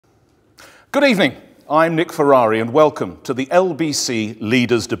Good evening, I'm Nick Ferrari and welcome to the LBC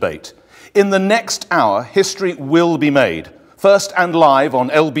Leaders Debate. In the next hour, history will be made, first and live on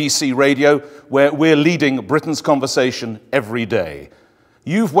LBC Radio, where we're leading Britain's conversation every day.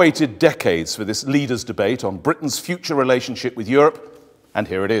 You've waited decades for this Leaders Debate on Britain's future relationship with Europe, and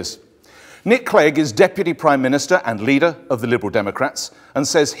here it is. Nick Clegg is Deputy Prime Minister and leader of the Liberal Democrats and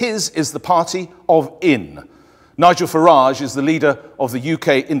says his is the party of in. Nigel Farage is the leader of the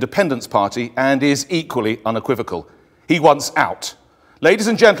UK Independence Party and is equally unequivocal. He wants out. Ladies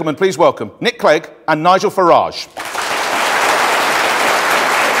and gentlemen, please welcome Nick Clegg and Nigel Farage.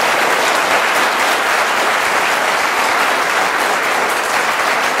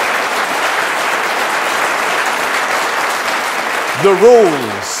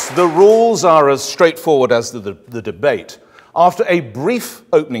 The rules are as straightforward as the debate. After a brief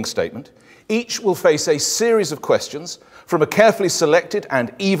opening statement, each will face a series of questions from a carefully selected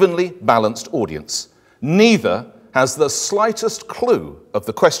and evenly balanced audience. Neither has the slightest clue of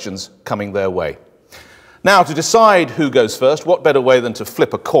the questions coming their way. Now, to decide who goes first, what better way than to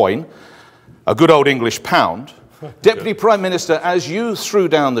flip a coin, a good old English pound. Deputy Prime Minister, as you threw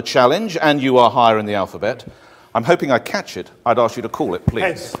down the challenge, and you are higher in the alphabet, I'm hoping I catch it. I'd ask you to call it, please.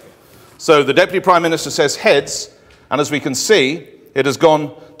 Heads. So the Deputy Prime Minister says heads, and as we can see, it has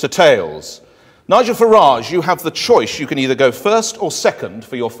gone to tails. Nigel Farage, you have the choice. You can either go first or second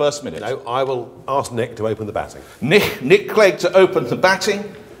for your first minute. No, I will ask Nick to open the batting. Nick Clegg to open the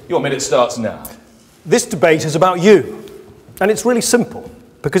batting. Your minute starts now. This debate is about you, and it's really simple,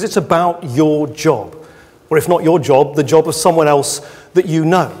 because it's about your job. Or if not your job, the job of someone else that you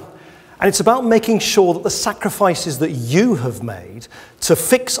know. And it's about making sure that the sacrifices that you have made to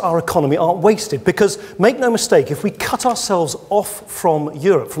fix our economy aren't wasted. Because, make no mistake, if we cut ourselves off from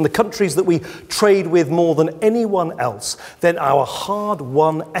Europe, from the countries that we trade with more than anyone else, then our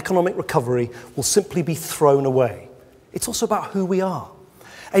hard-won economic recovery will simply be thrown away. It's also about who we are.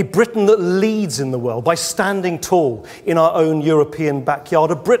 A Britain that leads in the world by standing tall in our own European backyard.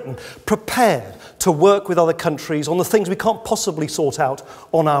 A Britain prepared to work with other countries on the things we can't possibly sort out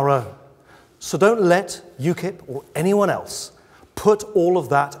on our own. So don't let UKIP or anyone else put all of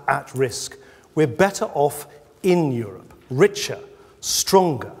that at risk. We're better off in Europe, richer,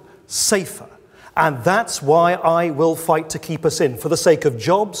 stronger, safer. And that's why I will fight to keep us in, for the sake of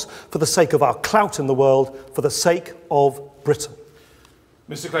jobs, for the sake of our clout in the world, for the sake of Britain.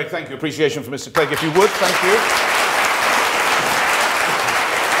 Mr. Clegg, thank you. Appreciation for Mr. Clegg, if you would. Thank you.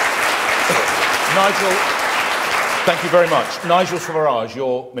 Nigel, thank you very much. Nigel Farage,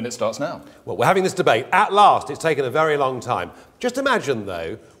 your minute starts now. Well, we're having this debate. At last, it's taken a very long time. Just imagine,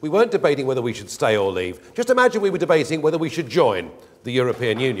 though, we weren't debating whether we should stay or leave. Just imagine we were debating whether we should join the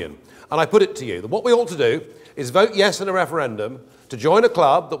European Union. And I put it to you that what we ought to do is vote yes in a referendum to join a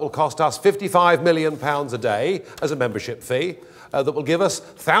club that will cost us £55 million a day as a membership fee, that will give us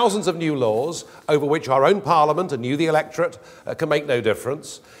thousands of new laws over which our own parliament and you, the electorate, can make no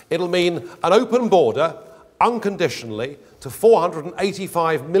difference. It'll mean an open border, unconditionally, to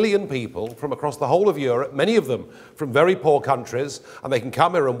 485 million people from across the whole of Europe, many of them from very poor countries, and they can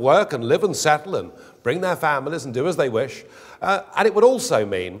come here and work and live and settle and bring their families and do as they wish. And it would also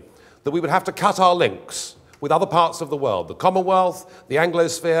mean that we would have to cut our links with other parts of the world, the Commonwealth, the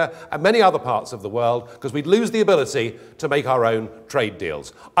Anglosphere, and many other parts of the world, because we'd lose the ability to make our own trade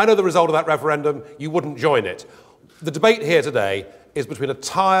deals. I know the result of that referendum. You wouldn't join it. The debate here today is between a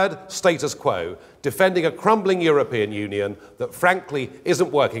tired status quo, defending a crumbling European Union that frankly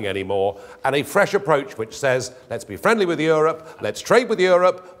isn't working anymore, and a fresh approach which says, let's be friendly with Europe, let's trade with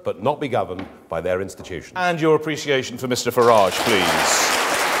Europe, but not be governed by their institutions. And your appreciation for Mr. Farage, please.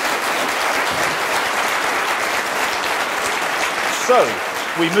 So,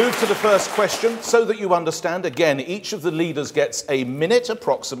 we move to the first question. So that you understand, again, each of the leaders gets a minute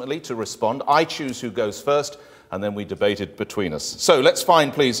approximately to respond. I choose who goes first, and then we debate it between us. So let's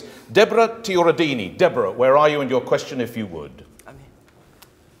find, please, Deborah Tioradini. Deborah, where are you and your question, if you would? I'm here.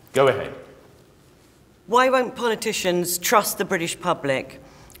 Go ahead. Why won't politicians trust the British public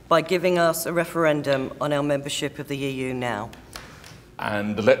by giving us a referendum on our membership of the EU now?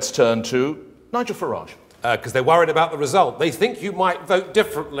 And let's turn to Nigel Farage. Because they're worried about the result. They think you might vote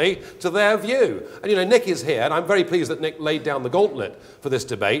differently to their view. And, you know, Nick is here, and I'm very pleased that Nick laid down the gauntlet for this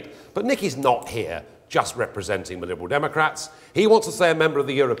debate, but Nick is not here just representing the Liberal Democrats. He wants to stay a member of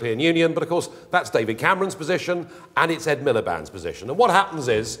the European Union, but of course that's David Cameron's position and it's Ed Miliband's position. And what happens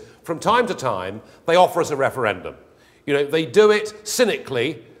is, from time to time, they offer us a referendum. You know, they do it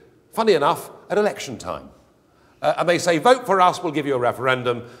cynically, funny enough, at election time. And they say, vote for us, we'll give you a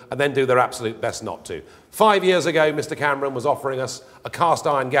referendum, and then do their absolute best not to. 5 years ago, Mr Cameron was offering us a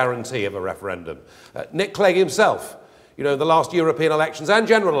cast-iron guarantee of a referendum. Nick Clegg himself, you know, in the last European elections and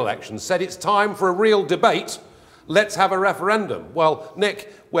general elections, said it's time for a real debate. Let's have a referendum. Well,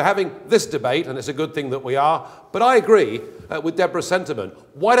 Nick, we're having this debate, and it's a good thing that we are, but I agree with Deborah's sentiment.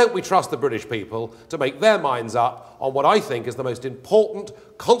 Why don't we trust the British people to make their minds up on what I think is the most important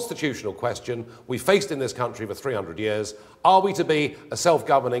constitutional question we've faced in this country for 300 years? Are we to be a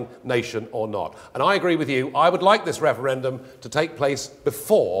self-governing nation or not? And I agree with you. I would like this referendum to take place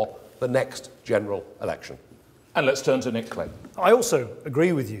before the next general election. And let's turn to Nick Clegg. I also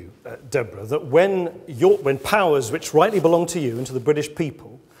agree with you, Deborah, that when powers which rightly belong to you and to the British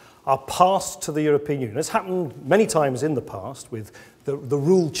people are passed to the European Union, it's happened many times in the past with the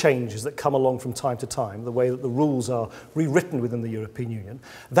rule changes that come along from time to time, the way that the rules are rewritten within the European Union,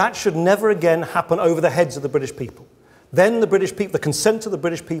 that should never again happen over the heads of the British people. Then the British people, the consent of the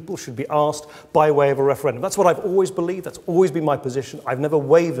British people should be asked by way of a referendum. That's what I've always believed. That's always been my position. I've never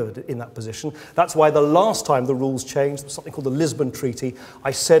wavered in that position. That's why the last time the rules changed, something called the Lisbon Treaty,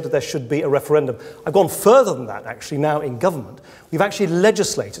 I said there should be a referendum. I've gone further than that, actually, now in government. We've actually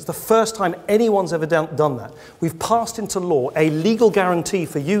legislated. It's the first time anyone's ever done that. We've passed into law a legal guarantee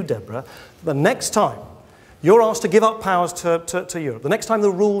for you, Deborah, the next time you're asked to give up powers to Europe, the next time the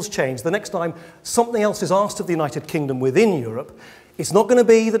rules change, the next time something else is asked of the United Kingdom within Europe, it's not going to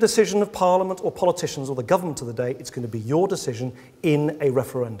be the decision of Parliament or politicians or the government of the day. It's going to be your decision in a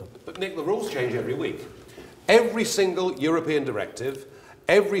referendum. But Nick, the rules change every week. Every single European directive,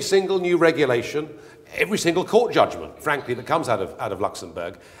 every single new regulation, every single court judgment, frankly, that comes out of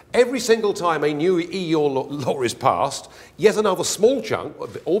Luxembourg, every single time a new EU law is passed, yet another small chunk,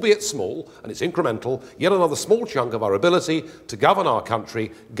 albeit small, and it's incremental, yet another small chunk of our ability to govern our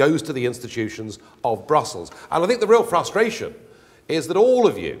country goes to the institutions of Brussels. And I think the real frustration is that all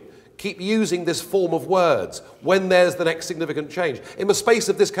of you keep using this form of words when there's the next significant change. In the space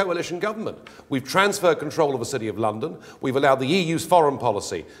of this coalition government, we've transferred control of the City of London, we've allowed the EU's foreign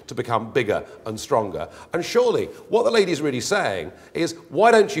policy to become bigger and stronger. And surely, what the lady's really saying is,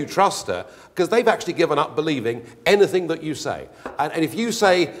 why don't you trust her? Because they've actually given up believing anything that you say. And if you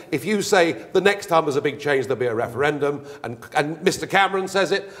say the next time there's a big change there'll be a referendum, and Mr Cameron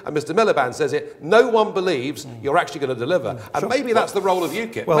says it, and Mr Miliband says it, no one believes you're actually going to deliver. And maybe that's the role of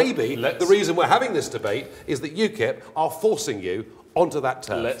UKIP. Well, maybe the reason we're having this debate is that UKIP are forcing you onto that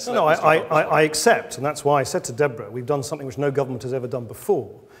turf. I accept, and that's why I said to Deborah, we've done something which no government has ever done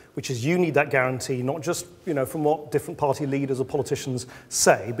before, which is you need that guarantee, not just from what different party leaders or politicians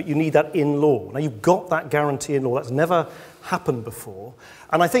say, but you need that in law. Now, you've got that guarantee in law. That's never happened before.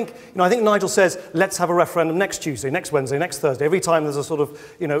 And I think Nigel says, let's have a referendum next Tuesday, next Wednesday, next Thursday, every time there's a sort of,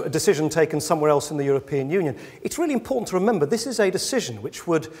 a decision taken somewhere else in the European Union. It's really important to remember this is a decision which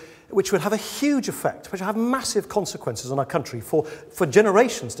would have a huge effect, which would have massive consequences on our country for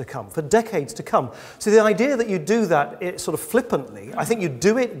generations to come, for decades to come. So the idea that you do that sort of flippantly, I think you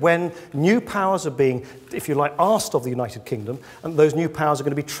do it when new powers are being, if you like, asked of the United Kingdom, and those new powers are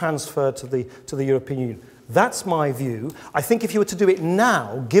going to be transferred to the European Union. That's my view. I think if you were to do it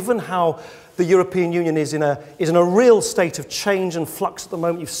now, given how the European Union is in a real state of change and flux at the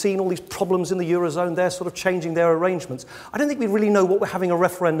moment, you've seen all these problems in the Eurozone, they're sort of changing their arrangements. I don't think we really know what we're having a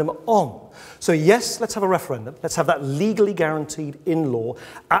referendum on. So yes, let's have a referendum. Let's have that legally guaranteed in law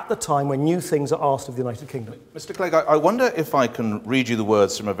at the time when new things are asked of the United Kingdom. Mr Clegg, I wonder if I can read you the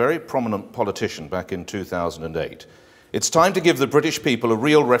words from a very prominent politician back in 2008. It's time to give the British people a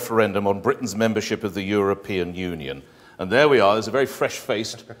real referendum on Britain's membership of the European Union. And there we are, there's a very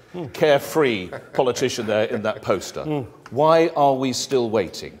fresh-faced, carefree politician there in that poster. Why are we still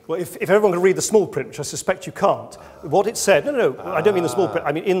waiting? Well, if everyone can read the small print, which I suspect you can't, what it said, no, I don't mean the small print,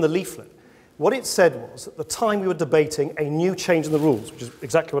 I mean in the leaflet. What it said was, at the time we were debating a new change in the rules, which is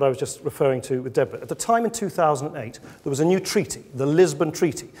exactly what I was just referring to with Deborah. At the time in 2008, there was a new treaty, the Lisbon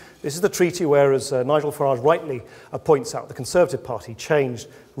Treaty. This is the treaty where, as Nigel Farage rightly points out, the Conservative Party changed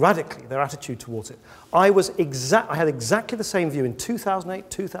radically their attitude towards it. I had exactly the same view in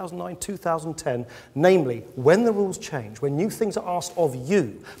 2008, 2009, 2010, namely, when the rules change, when new things are asked of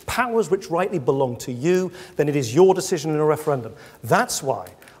you, powers which rightly belong to you, then it is your decision in a referendum. That's why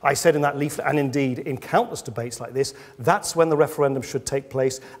I said in that leaflet, and indeed in countless debates like this, that's when the referendum should take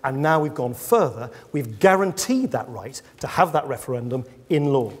place, and now we've gone further. We've guaranteed that right to have that referendum in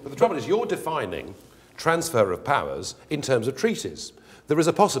law. But the trouble is, you're defining transfer of powers in terms of treaties. there is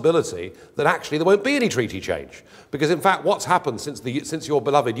a possibility that actually there won't be any treaty change. Because in fact, what's happened since your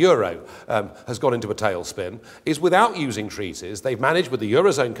beloved euro has gone into a tailspin is without using treaties, they've managed with the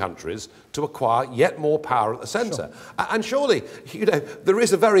Eurozone countries to acquire yet more power at the centre. Sure. And surely, you know, there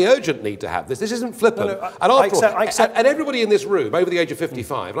is a very urgent need to have this. This isn't flippant. And I accept. And everybody in this room over the age of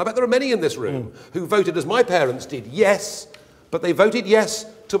 55, and I bet there are many in this room who voted as my parents did, yes, but they voted yes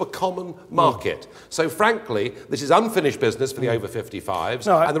to a common market. So frankly, this is unfinished business for the over 55s,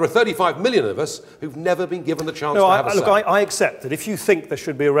 and there are 35 million of us who've never been given the chance to have a say. Look, I accept that if you think there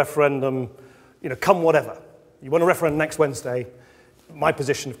should be a referendum, you know, come whatever, you want a referendum next Wednesday, my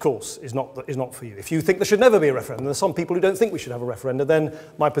position, of course, is not for you. If you think there should never be a referendum, there are some people who don't think we should have a referendum, then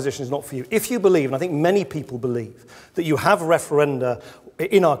my position is not for you. If you believe, and I think many people believe, that you have referenda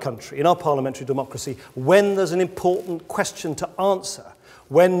in our country, in our parliamentary democracy, when there's an important question to answer,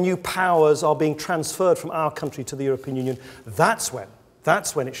 when new powers are being transferred from our country to the European Union, that's when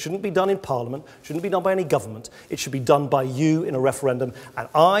it shouldn't be done in Parliament, shouldn't be done by any government, it should be done by you in a referendum, and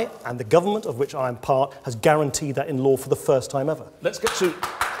I, and the government of which I am part, has guaranteed that in law for the first time ever. Let's get to...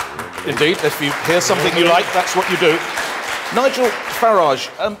 Indeed, if you hear something you like, that's what you do. Nigel Farage,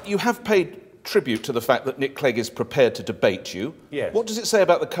 you have paid tribute to the fact that Nick Clegg is prepared to debate you. Yes. What does it say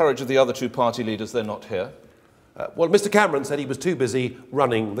about the courage of the other two party leaders they're not here? Well, Mr Cameron said he was too busy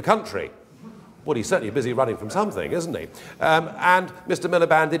running the country. Well, he's certainly busy running from something, isn't he? And Mr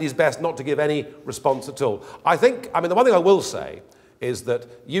Miliband did his best not to give any response at all. I mean, the one thing I will say is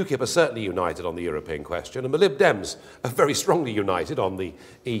that UKIP are certainly united on the European question, and the Lib Dems are very strongly united on the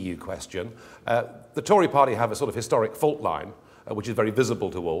EU question. The Tory party have a sort of historic fault line, which is very visible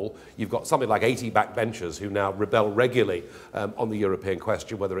to all. You've got something like 80 backbenchers who now rebel regularly on the European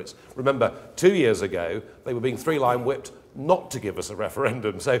question, whether it's, remember, 2 years ago, they were being three-line whipped not to give us a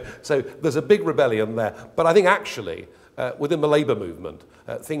referendum. So there's a big rebellion there. But I think actually, within the Labour movement,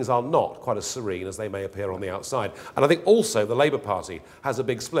 things are not quite as serene as they may appear on the outside. And I think also the Labour Party has a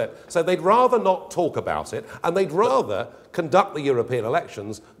big split. So they'd rather not talk about it, and they'd rather conduct the European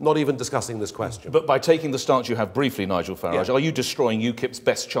elections, not even discussing this question. But by taking the stance you have briefly, Nigel Farage, are you destroying UKIP's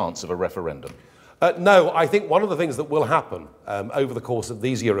best chance of a referendum? No, I think one of the things that will happen over the course of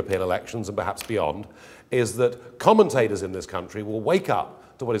these European elections and perhaps beyond is that commentators in this country will wake up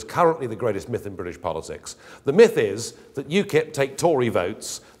to what is currently the greatest myth in British politics. The myth is that UKIP take Tory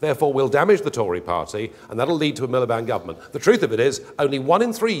votes, therefore will damage the Tory party, and that'll lead to a Miliband government. The truth of it is, only 1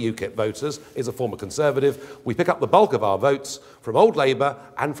 in 3 UKIP voters is a former Conservative. We pick up the bulk of our votes from old Labour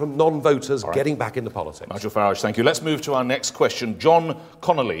and from non-voters getting back into politics. Nigel Farage, thank you. Let's move to our next question. John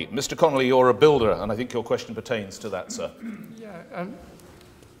Connolly. Mr Connolly, you're a builder, and I think your question pertains to that, sir. Yeah,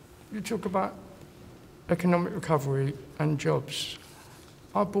 you talk about economic recovery and jobs.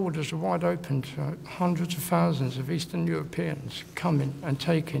 Our borders are wide open to hundreds of thousands of Eastern Europeans coming and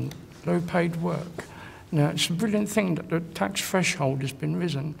taking low-paid work. Now, it's a brilliant thing that the tax threshold has been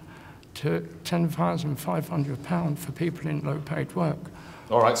risen to £10,500 for people in low-paid work.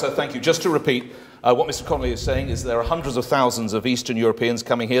 All right, so thank you. Just to repeat, what Mr Connolly is saying is there are hundreds of thousands of Eastern Europeans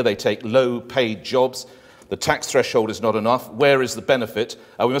coming here. They take low-paid jobs. The tax threshold is not enough. Where is the benefit?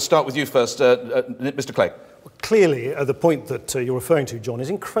 We must start with you first, Mr Clegg. Clearly, the point that you're referring to, John, is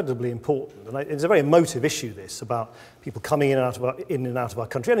incredibly important. And it's a very emotive issue, this, about people coming in and out of our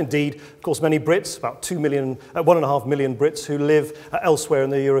country. And indeed, of course, many Brits, about 1.5 million Brits who live elsewhere in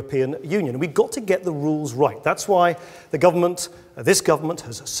the European Union. And we've got to get the rules right. That's why the government, this government,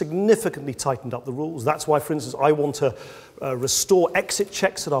 has significantly tightened up the rules. That's why, for instance, I want to restore exit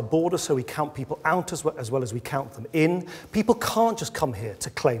checks at our border so we count people out as well as we count them in. People can't just come here to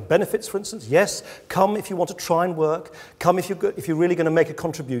claim benefits, for instance. Yes, come if you want to try and work. Come if you're really going to make a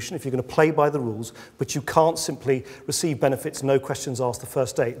contribution, if you're going to play by the rules, but you can't simply receive benefits, no questions asked the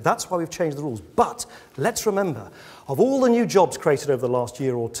first day. That's why we've changed the rules. But let's remember, of all the new jobs created over the last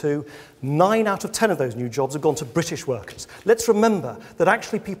year or two, 9 out of 10 of those new jobs have gone to British workers. Let's remember that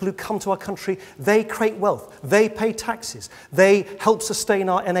actually people who come to our country, they create wealth, they pay taxes, they help sustain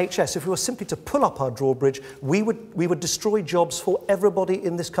our NHS. If we were simply to pull up our drawbridge, we would destroy jobs for everybody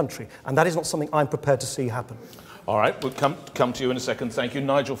in this country. And that is not something I'm prepared to see happen. All right, we'll come to you in a second. Thank you.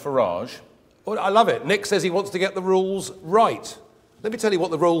 Nigel Farage. Well, I love it. Nick says he wants to get the rules right. Let me tell you what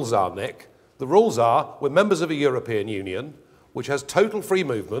the rules are, Nick. The rules are we're members of a European Union which has total free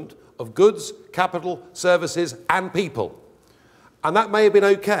movement of goods, capital, services and people. And that may have been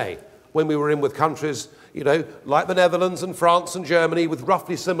okay when we were in with countries, you know, like the Netherlands and France and Germany with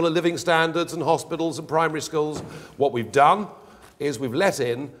roughly similar living standards and hospitals and primary schools. What we've done is we've let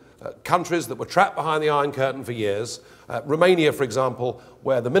in countries that were trapped behind the Iron Curtain for years. Romania, for example,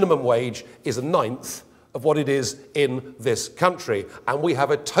 where the minimum wage is 1/9 of what it is in this country. And we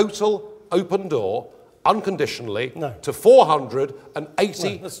have a total open door, unconditionally, to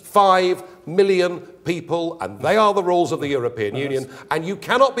 485 million people, and they are the rules of the European Union, and you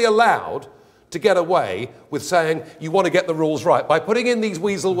cannot be allowed to get away with saying you want to get the rules right by putting in these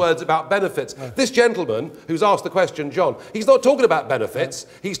weasel words about benefits. This gentleman who's asked the question, John, he's not talking about benefits,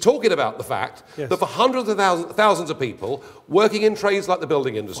 he's talking about the fact that for hundreds of thousands of people working in trades like the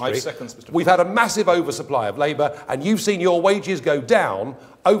building industry, 5 seconds, Mr. we've had a massive oversupply of labour, and you've seen your wages go down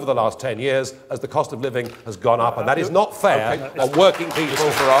over the last 10 years as the cost of living has gone up, and that is not fair on working people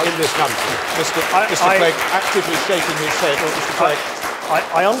in this country. Mr. Clegg actively shaking his head. Mr. Clegg.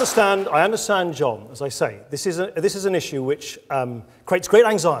 I understand, John, as I say. This is an issue which creates great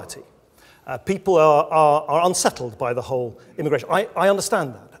anxiety. People are unsettled by the whole immigration. I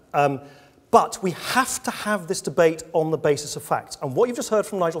understand that. But we have to have this debate on the basis of facts. And what you've just heard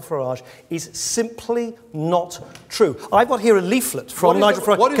from Nigel Farage is simply not true. I've got here a leaflet from Nigel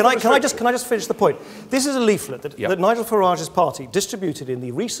Farage. Can I just finish the point? This is a leaflet that Nigel Farage's party distributed in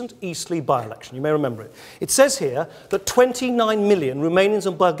the recent Eastleigh by-election. You may remember it. It says here that 29 million Romanians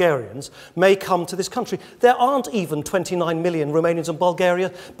and Bulgarians may come to this country. There aren't even 29 million Romanians and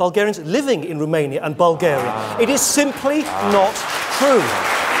Bulgarians living in Romania and Bulgaria. It is simply not true.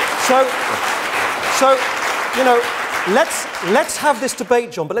 So, you know, let's have this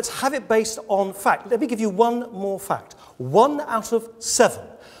debate, John, but let's have it based on fact. Let me give you one more fact. 1 out of 7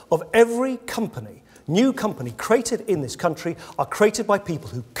 of every company, new company created in this country are created by people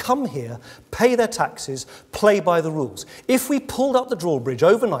who come here, pay their taxes, play by the rules. If we pulled up the drawbridge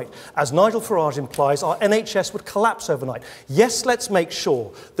overnight, as Nigel Farage implies, our NHS would collapse overnight. Yes, let's make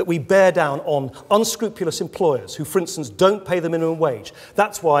sure that we bear down on unscrupulous employers who, for instance, don't pay the minimum wage.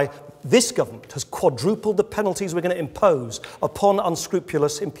 That's why this government has quadrupled the penalties we're going to impose upon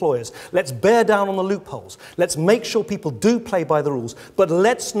unscrupulous employers. Let's bear down on the loopholes. Let's make sure people do play by the rules. But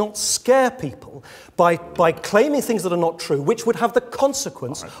let's not scare people by claiming things that are not true, which would have the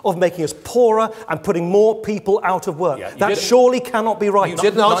consequence of making us poorer and putting more people out of work. That surely cannot be right. You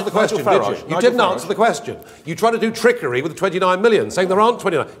didn't answer the question, did you? You didn't answer the question. You tried to do trickery with the 29 million, saying there aren't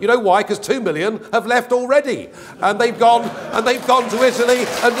 29. You know why? Because 2 million have left already. And they've gone to Italy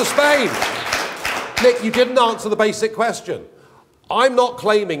and to Spain. Nick, you didn't answer the basic question. I'm not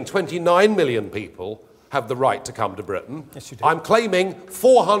claiming 29 million people have the right to come to Britain. Yes, you do. I'm claiming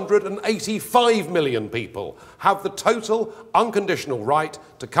 485 million people have the total unconditional right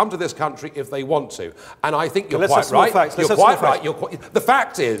to come to this country if they want to. And I think you're quite right. You're quite right. The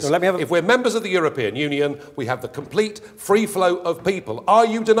fact is, if we're members of the European Union, we have the complete free flow of people. Are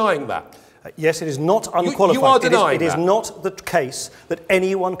you denying that? Yes, it is not unqualified. You are denying that. It is not the case that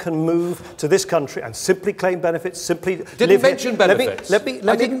anyone can move to this country and simply claim benefits, simply Didn't mention benefits.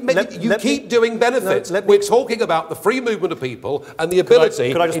 You keep doing benefits. We're talking about the free movement of people and the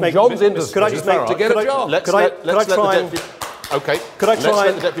ability in John's industry to get a job. Let's let the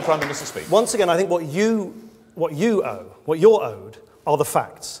Deputy Prime Minister speak. Once again, I think what you're owed are the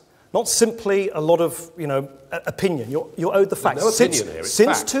facts. Not simply a lot of, opinion. You're owed the facts. No opinion here, it's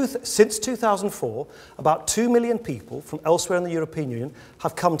fact. Since 2004, about 2 million people from elsewhere in the European Union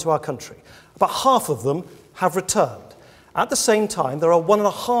have come to our country. About half of them have returned. At the same time, there are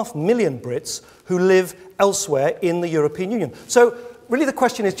 1.5 million Brits who live elsewhere in the European Union. So really the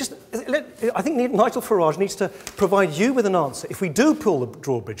question is I think Nigel Farage needs to provide you with an answer. If we do pull the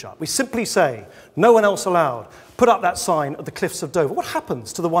drawbridge up, we simply say, no one else allowed, put up that sign at the cliffs of Dover. What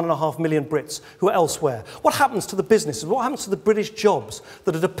happens to the 1.5 million Brits who are elsewhere? What happens to the businesses? What happens to the British jobs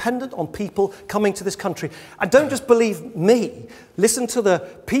that are dependent on people coming to this country? And don't just believe me. Listen to the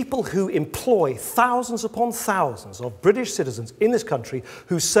people who employ thousands upon thousands of British citizens in this country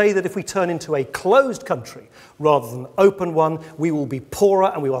who say that if we turn into a closed country rather than an open one, we will be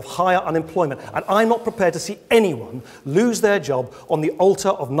poorer and we will have higher unemployment. And I'm not prepared to see anyone lose their job on the altar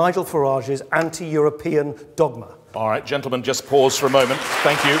of Nigel Farage's anti-European dogma. All right, gentlemen, just pause for a moment.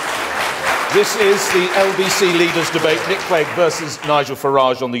 Thank you. This is the LBC Leaders Debate, Nick Clegg versus Nigel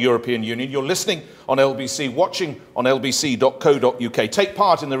Farage on the European Union. You're listening on LBC, watching on lbc.co.uk. Take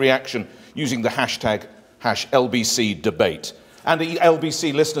part in the reaction using the hashtag #LBCDebate. And the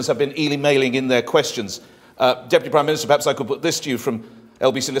LBC listeners have been emailing in their questions. Deputy Prime Minister, perhaps I could put this to you from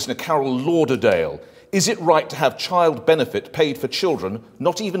LBC listener Carol Lauderdale. Is it right to have child benefit paid for children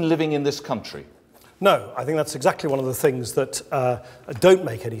not even living in this country? No, I think that's exactly one of the things that don't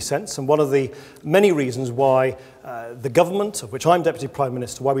make any sense, and one of the many reasons why the government, of which I'm Deputy Prime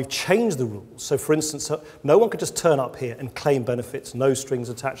Minister, why we've changed the rules. So, for instance, no one could just turn up here and claim benefits, no strings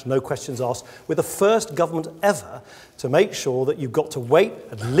attached, no questions asked. We're the first government ever to make sure that you've got to wait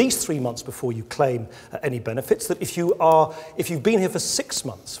at least 3 months before you claim any benefits, that if you've been here for 6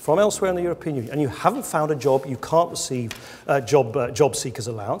 months from elsewhere in the European Union and you haven't found a job, you can't receive job seekers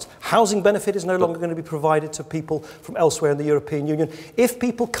allowance. Housing benefit is no longer going to be provided to people from elsewhere in the European Union. If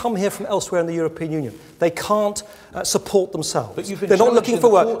people come here from elsewhere in the European Union, they can't support themselves. But you've been They're not looking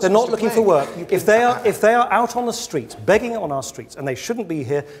for work. They're not looking for work. If they are out on the streets, begging on our streets, and they shouldn't be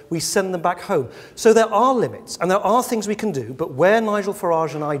here, we send them back home. So there are limits, and there are things we can do, but where Nigel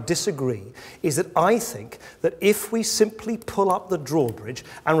Farage and I disagree is that I think that if we simply pull up the drawbridge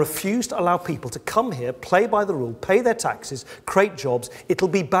and refuse to allow people to come here, play by the rule, pay their taxes, create jobs, it'll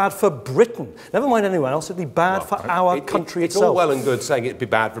be bad for Britain. Never mind anyone else, it'll be bad for our country itself. itself. It's all well and good saying it'd be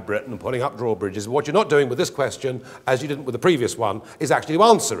bad for Britain and putting up drawbridges. What you're not doing with this question, as you didn't with the previous one, is actually to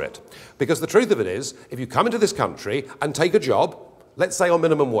answer it. Because the truth of it is, if you come into this country and take a job, let's say on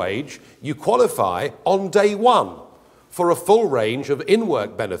minimum wage, you qualify on day one for a full range of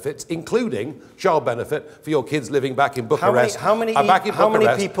in-work benefits, including child benefit for your kids living back in Bucharest. How many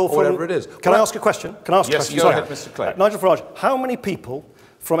people from... whatever it is. Can I ask a question? Yes, go ahead, Mr. Clegg. Nigel Farage, how many people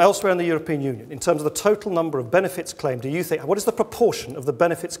from elsewhere in the European Union, in terms of the total number of benefits claimed, do you think, what is the proportion of the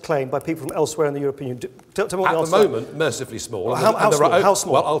benefits claimed by people from elsewhere in the European Union? Tell me what At the moment, mercifully small. How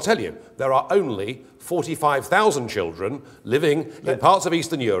small? Well, I'll tell you. There are only 45,000 children living in parts of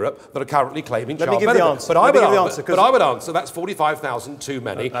Eastern Europe that are currently claiming child benefit. Let me give the answer. But I would answer that's 45,000 too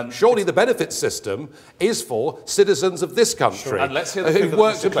many. Surely the benefit system is for citizens of this country, sure. And let's hear the who've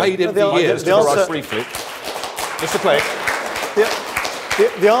worked and paid in for years. Briefly. Mr. Clegg.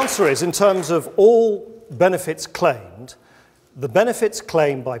 The answer is, in terms of all benefits claimed, the benefits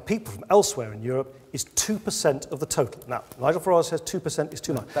claimed by people from elsewhere in Europe is 2% of the total. Now, Nigel Farage says 2% is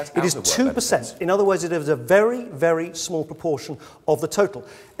too much. It is 2%. In other words, it is a very, very small proportion of the total.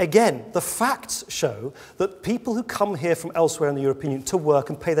 Again, the facts show that people who come here from elsewhere in the European Union to work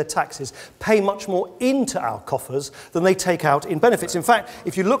and pay their taxes pay much more into our coffers than they take out in benefits. In fact,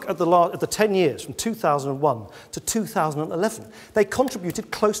 if you look at the 10 years from 2001 to 2011, they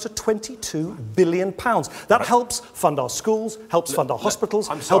contributed close to £22 billion. That helps fund our schools, helps fund our hospitals,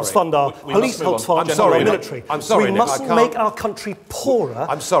 helps fund our police, helps fund our military. We mustn't make our country poorer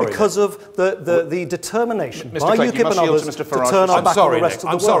because of the determination by UKIP and others to turn our back on the rest of the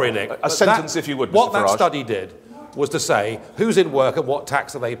world. I'm sorry, Nick. A sentence, if you would, Mr. What Farage. that study did was to say who's in work and what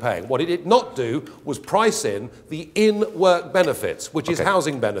tax are they paying. What it did not do was price in the in-work benefits, which is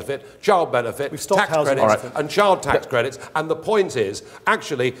housing benefit, child benefit, tax credits, and child tax credits. And the point is,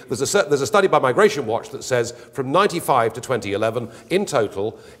 actually, there's a study by Migration Watch that says from 95 to 2011, in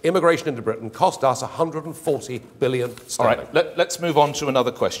total, immigration into Britain cost us 140 billion sterling. All right, let's move on to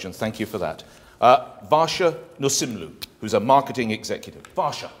another question. Thank you for that. Varsha Nusimlu, who's a marketing executive.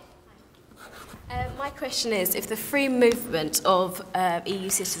 Varsha. My question is, if the free movement of EU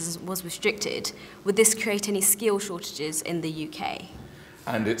citizens was restricted, would this create any skill shortages in the UK?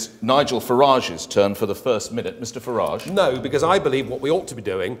 And it's Nigel Farage's turn for the first minute. Mr. Farage. No, because I believe what we ought to be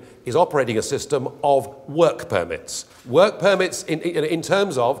doing is operating a system of work permits. Work permits in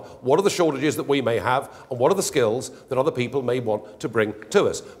terms of what are the shortages that we may have and what are the skills that other people may want to bring to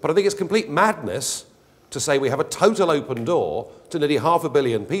us. But I think it's complete madness to say we have a total open door to nearly 500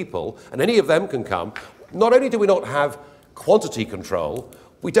 million people, and any of them can come. Not only do we not have quantity control,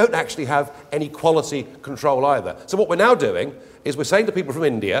 we don't actually have any quality control either. So what we're now doing is we're saying to people from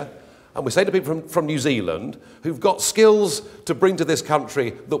India, and we're saying to people from New Zealand, who've got skills to bring to this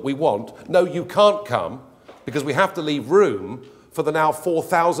country that we want, no, you can't come, because we have to leave room for the now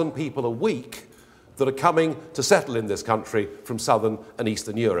 4,000 people a week that are coming to settle in this country from southern and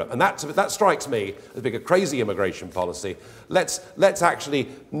eastern Europe. And that strikes me as being a crazy immigration policy. Let's actually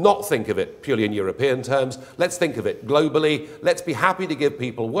not think of it purely in European terms. Let's think of it globally. Let's be happy to give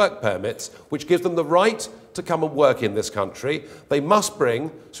people work permits, which gives them the right to come and work in this country. They must bring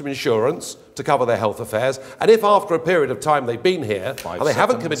some insurance to cover their health affairs. And if after a period of time they've been here and they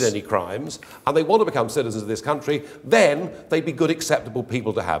haven't committed any crimes and they want to become citizens of this country, then they'd be good, acceptable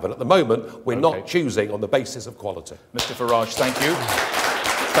people to have. And at the moment, we're not choosing on the basis of quality. Mr. Farage, thank you.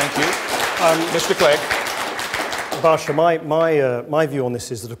 Thank you. Mr. Clegg. Barsha, my view on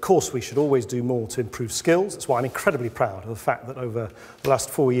this is that, of course, we should always do more to improve skills. That's why I'm incredibly proud of the fact that over the last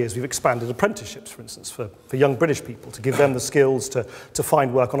 4 years we've expanded apprenticeships, for instance, for young British people, to give them the skills to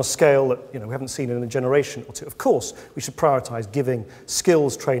find work on a scale that we haven't seen in a generation or two. Of course, we should prioritise giving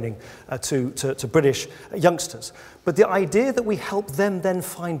skills training to British youngsters. But the idea that we help them then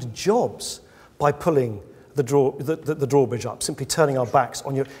find jobs by pulling the drawbridge up, simply turning our backs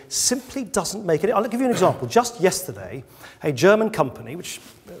on Europe, simply doesn't make it. I'll give you an example. Just yesterday, a German company,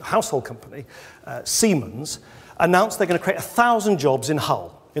 a household company, Siemens, announced they're going to create 1,000 jobs in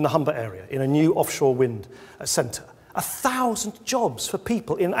Hull, in the Humber area, in a new offshore wind centre. 1,000 jobs for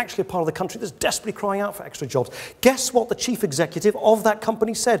people in actually a part of the country that's desperately crying out for extra jobs. Guess what the chief executive of that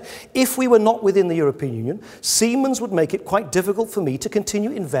company said? If we were not within the European Union, Siemens would make it quite difficult for me to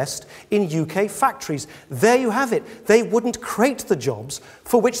continue invest in UK factories. There you have it. They wouldn't create the jobs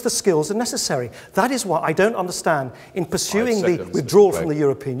for which the skills are necessary. That is why I don't understand, in pursuing the withdrawal from the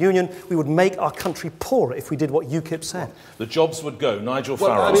European Union, we would make our country poorer if we did what UKIP said. The jobs would go. Nigel Farage.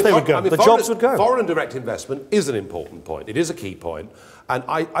 Well, I mean, they would go. The jobs would go. Foreign direct investment is an important point. It is a key point. And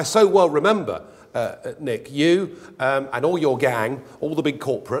I so well remember, Nick, you and all your gang, all the big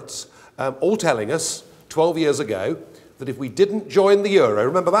corporates, all telling us 12 years ago that if we didn't join the euro,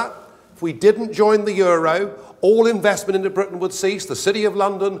 remember that? If we didn't join the euro, all investment into Britain would cease, the City of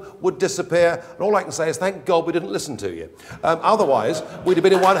London would disappear, and all I can say is thank God we didn't listen to you. Otherwise, we'd have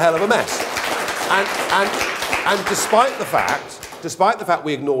been in one hell of a mess. And despite the fact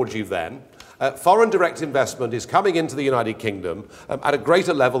we ignored you then, foreign direct investment is coming into the United Kingdom at a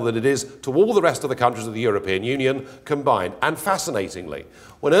greater level than it is to all the rest of the countries of the European Union combined. And fascinatingly,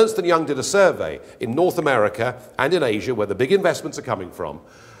 when Ernst & Young did a survey in North America and in Asia, where the big investments are coming from,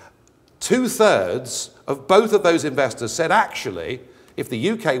 2/3 of both of those investors said, actually, if the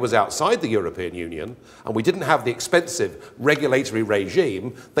UK was outside the European Union and we didn't have the expensive regulatory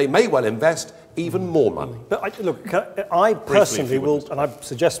regime, they may well invest even more money. But I personally will, and I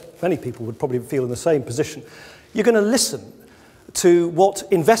suggest many people would probably feel in the same position, you're going to listen to what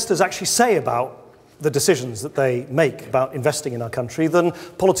investors actually say about the decisions that they make about investing in our country than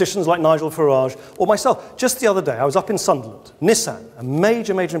politicians like Nigel Farage or myself. Just the other day, I was up in Sunderland. Nissan, a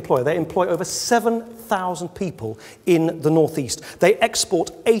major employer, they employ over 7,000 people in the northeast. They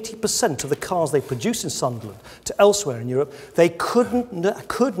export 80% of the cars they produce in Sunderland to elsewhere in Europe. They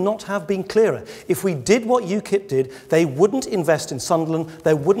could not have been clearer. If we did what UKIP did, they wouldn't invest in Sunderland.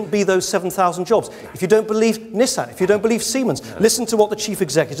 There wouldn't be those 7,000 jobs. If you don't believe Nissan, if you don't believe Siemens, listen to what the chief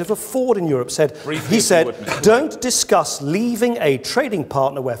executive of Ford in Europe said. He said, don't discuss leaving a trading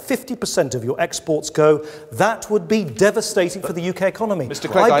partner where 50% of your exports go. That would be devastating for the UK economy. Mr.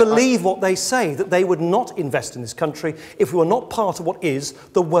 Clegg, I believe what they say, that they would not invest in this country if we were not part of what is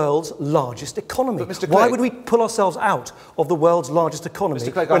the world's largest economy. Why would we pull ourselves out of the world's largest economy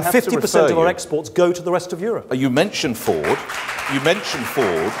Clegg, when 50% of our exports go to the rest of Europe? You mentioned Ford.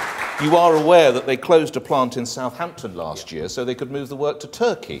 You are aware that they closed a plant in Southampton last year so they could move the work to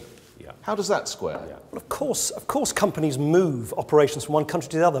Turkey. How does that square? Well, of course companies move operations from one country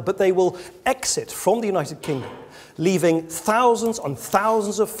to the other, but they will exit from the United Kingdom, leaving thousands and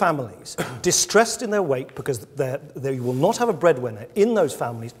thousands of families distressed in their wake because they will not have a breadwinner in those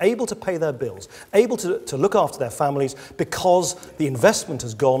families, able to pay their bills, able to look after their families because the investment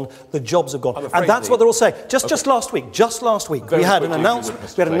has gone, the jobs have gone. And that's what they're all saying. Just last week, we had an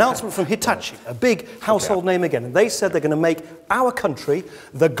announcement from Hitachi, a big household name again, and they said they're going to make our country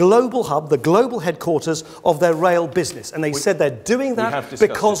the global hub, the global headquarters of their rail business. And they said they're doing that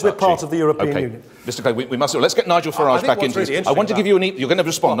because we're part of the European Union. Mr. Clegg, we must. Let's get Nigel Farage back into this. I want to give you you're going to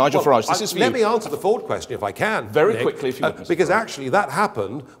respond. Nigel Farage, this is for you. Let me answer the Ford question if I can. Very Nick, quickly, if you want. Because actually that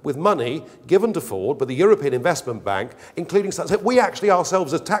happened with money given to Ford by the European Investment Bank, including such that we actually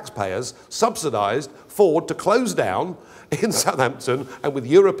ourselves as taxpayers subsidised Ford to close down in Southampton and with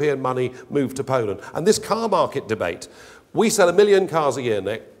European money moved to Poland. And this car market debate, we sell 1 million cars a year,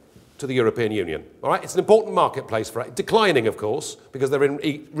 Nick, to the European Union. All right? It's an important marketplace for it. Declining, of course, because they're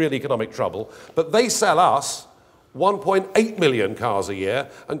in real economic trouble. But they sell us 1.8 million cars a year,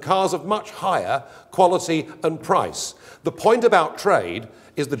 and cars of much higher quality and price. The point about trade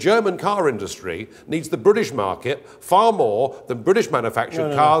is the German car industry needs the British market far more than British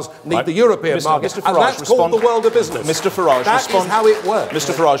manufactured cars need the European market. Mr. Farage, and that's called the world of business. Mr. Farage, that is how it works.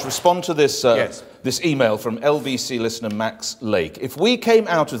 Mr. Farage, respond to this, this email from LBC listener Max Lake. If we came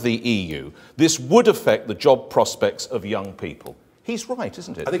out of the EU, this would affect the job prospects of young people. He's right,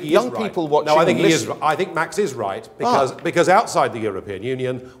 isn't it? I think he young is right. people watching. No, I think he is. I think Max is right because outside the European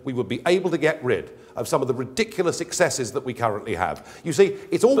Union, we would be able to get rid of some of the ridiculous excesses that we currently have. You see,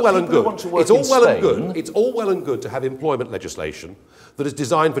 it's all well and good. It's all well and good to have employment legislation that is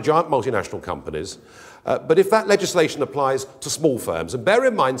designed for giant multinational companies. But if that legislation applies to small firms, and bear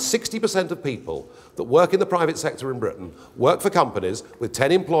in mind 60% of people that work in the private sector in Britain work for companies with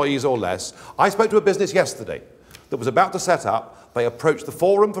 10 employees or less. I spoke to a business yesterday that was about to set up they approached the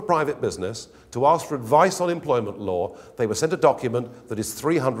Forum for Private Business to ask for advice on employment law. They were sent a document that is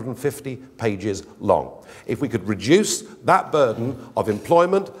 350 pages long. If we could reduce that burden of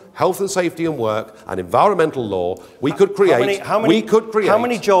employment, health and safety and work, and environmental law, we could create. How many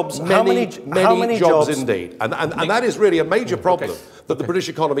jobs? Many jobs indeed, and that is really a major problem that the British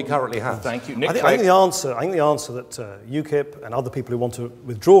economy currently has. Thank you, Nick. I think the answer that UKIP and other people who want to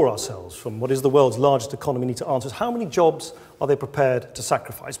withdraw ourselves from what is the world's largest economy need to answer is how many jobs are they prepared to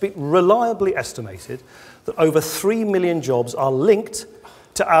sacrifice? It's been reliably estimated that over 3 million jobs are linked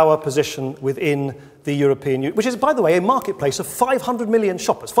to our position within the European Union, which is, by the way, a marketplace of 500 million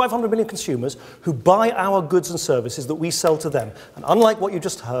shoppers, 500 million consumers who buy our goods and services that we sell to them. And unlike what you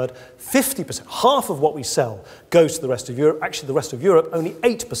just heard, 50%, half of what we sell goes to the rest of Europe. Actually, the rest of Europe, only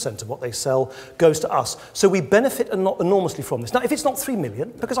 8% of what they sell goes to us. So we benefit enormously from this. Now, if it's not 3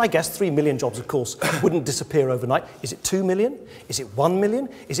 million, because I guess 3 million jobs, of course, wouldn't disappear overnight, is it 2 million? Is it 1 million?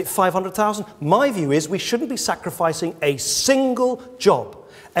 Is it 500,000? My view is we shouldn't be sacrificing a single job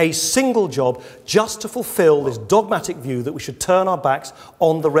just to fulfill this dogmatic view that we should turn our backs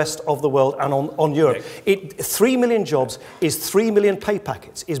on the rest of the world and on Europe. 3 million jobs is 3 million pay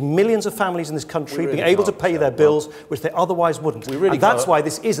packets, is millions of families in this country being able to pay their bills, which they otherwise wouldn't. And that's why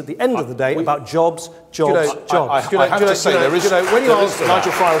this is, at the end of the day, about jobs. I have to say,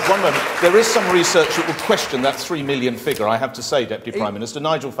 Nigel Farage, one moment, there is some research that will question that 3 million figure, I have to say, Deputy Prime Minister.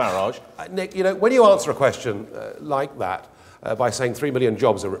 Nigel Farage. Nick, when you answer a question like that, by saying 3 million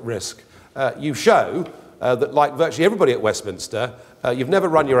jobs are at risk, you show that, like virtually everybody at Westminster, you've never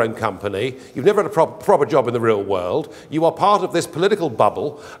run your own company, you've never had a proper job in the real world, you are part of this political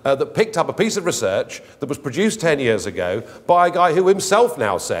bubble that picked up a piece of research that was produced 10 years ago by a guy who himself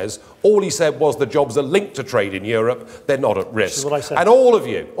now says all he said was the jobs are linked to trade in Europe, they're not at risk. This is what I said. And all of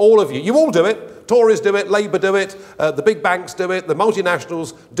you all do it. Tories do it, Labour do it, the big banks do it, the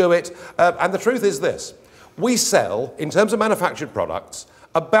multinationals do it, and the truth is this. We sell, in terms of manufactured products,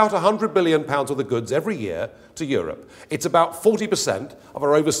 about £100 billion of the goods every year to Europe. It's about 40% of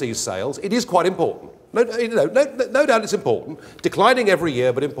our overseas sales. It is quite important. No doubt it's important. Declining every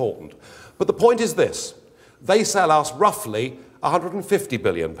year, but important. But the point is this. They sell us roughly £150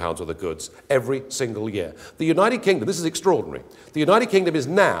 billion of the goods every single year. The United Kingdom, this is extraordinary, the United Kingdom is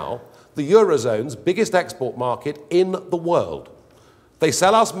now the Eurozone's biggest export market in the world. They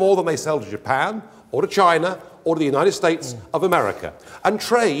sell us more than they sell to Japan, or to China, or to the United States of America. And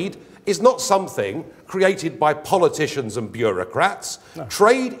trade is not something created by politicians and bureaucrats. No.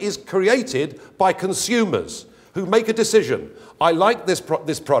 Trade is created by consumers who make a decision. I like this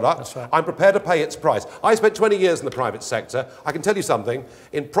product, right. I'm prepared to pay its price. I spent 20 years in the private sector. I can tell you something,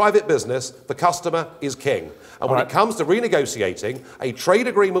 in private business, the customer is king. And when it comes to renegotiating a trade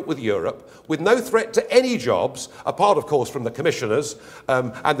agreement with Europe, with no threat to any jobs, apart, of course, from the commissioners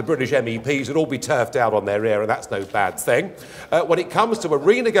and the British MEPs who'd all be turfed out on their ear, and that's no bad thing. When it comes to a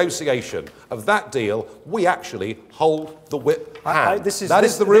renegotiation of that deal, we actually hold the whip hand. That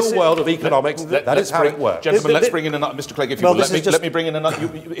is the real world of economics. That is how it works. Gentlemen, let's bring in another. Mr. Clegg, if you will, let me bring in another.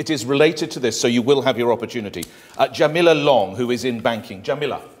 It is related to this, so you will have your opportunity. Jamila Long, who is in banking.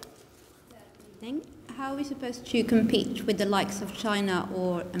 Jamila. How are we supposed to compete with the likes of China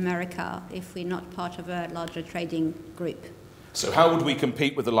or America if we're not part of a larger trading group? So how would we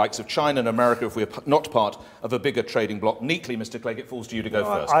compete with the likes of China and America if we're not part of a bigger trading bloc? Neatly, Mr. Clegg, it falls to you to go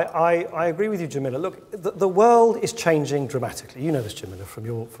first. I agree with you, Jamila. Look, the world is changing dramatically. You know this, Jamila, from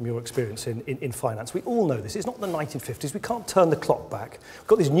your experience in finance. We all know this. It's not the 1950s. We can't turn the clock back. We've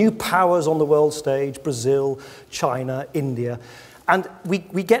got these new powers on the world stage, Brazil, China, India, and we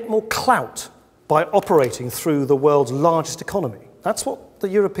get more clout by operating through the world's largest economy. That's what the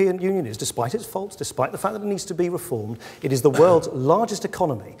European Union is, despite its faults, despite the fact that it needs to be reformed. It is the world's largest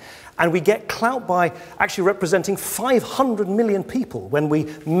economy. And we get clout by actually representing 500 million people when we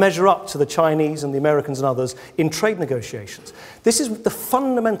measure up to the Chinese and the Americans and others in trade negotiations. This is the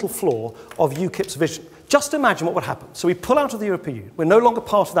fundamental flaw of UKIP's vision. Just imagine what would happen. So we pull out of the European Union. We're no longer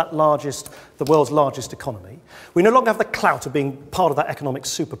part of that the world's largest economy. We no longer have the clout of being part of that economic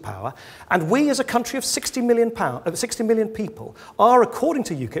superpower. And we, as a country of 60 million people, are, according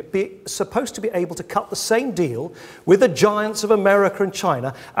to UKIP, supposed to be able to cut the same deal with the giants of America and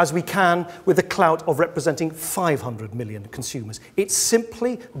China as we can with the clout of representing 500 million consumers. It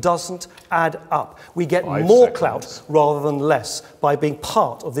simply doesn't add up. We get more clout rather than less by being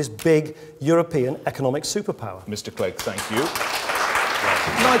part of this big European economic superpower. Mr. Clegg, thank you.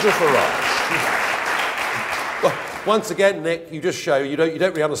 Nigel Farage. Well, Once again, Nick, you just show you don't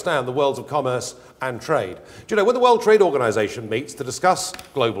really understand the worlds of commerce and trade. Do you know, when the World Trade Organization meets to discuss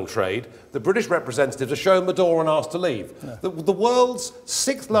global trade, the British representatives are shown the door and asked to leave. Yeah. The world's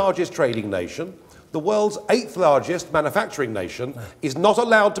 6th largest trading nation, the world's 8th largest manufacturing nation, is not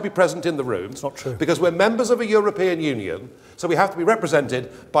allowed to be present in the room. It's not true. Because we're members of a European Union, so we have to be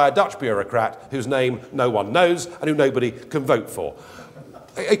represented by a Dutch bureaucrat whose name no one knows and who nobody can vote for.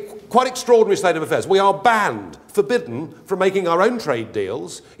 A quite extraordinary state of affairs. We are banned, forbidden from making our own trade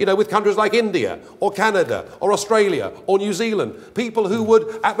deals, you know, with countries like India or Canada or Australia or New Zealand. People who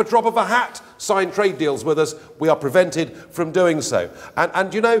would, at the drop of a hat, sign trade deals with us, we are prevented from doing so.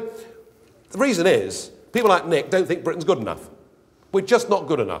 And you know, the reason is, people like Nick don't think Britain's good enough. We're just not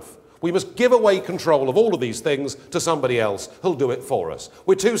good enough. We must give away control of all of these things to somebody else who'll do it for us.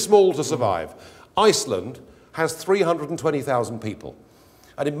 We're too small to survive. Iceland has 320,000 people.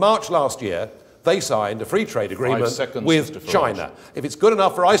 And in March last year, they signed a free trade agreement with China. If it's good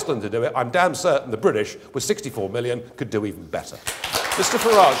enough for Iceland to do it, I'm damn certain the British, with 64 million, could do even better. Mr.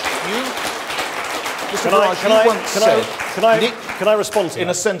 Farage, can I respond to that? In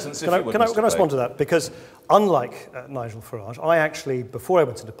a sentence, can I respond to that? Because unlike Nigel Farage, I actually, before I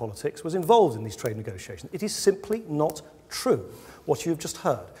went into politics, was involved in these trade negotiations. It is simply not true, what you've just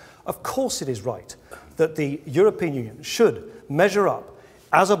heard. Of course it is right that the European Union should measure up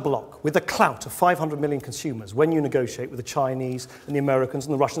as a bloc, with the clout of 500 million consumers, when you negotiate with the Chinese and the Americans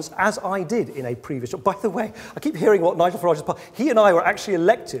and the Russians, as I did in a previous job. By the way, I keep hearing what Nigel Farage is part. He and I were actually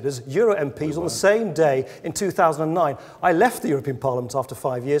elected as Euro MPs on the same day in 2009. I left the European Parliament after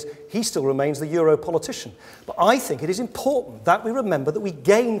 5 years. He still remains the Euro politician. But I think it is important that we remember that we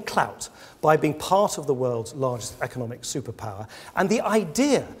gain clout by being part of the world's largest economic superpower. And the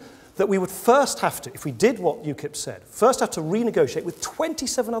idea that we would first have to, if we did what UKIP said, first have to renegotiate with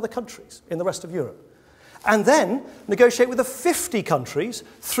 27 other countries in the rest of Europe, and then negotiate with the 50 countries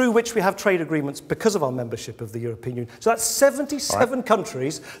through which we have trade agreements because of our membership of the European Union. So that's 77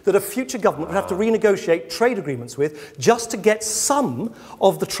 countries that a future government would have to renegotiate trade agreements with just to get some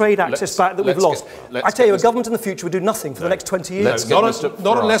of the trade access back that we've lost. I tell you, a government in the future would do nothing for the next 20 years. Not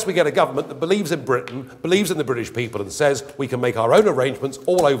unless we get a government that believes in Britain, believes in the British people, and says we can make our own arrangements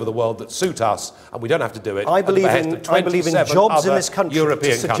all over the world that suit us, and we don't have to do it. I believe in jobs in this country.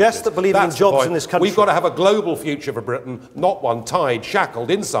 European to suggest that believing in jobs in this country. We've got to have a global future for Britain, not one tied,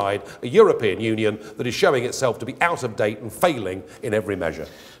 shackled inside a European Union that is showing itself to be out of date and failing in every measure.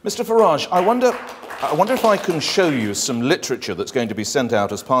 Mr. Farage, I wonder if I can show you some literature that's going to be sent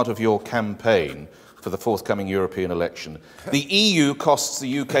out as part of your campaign for the forthcoming European election. The EU costs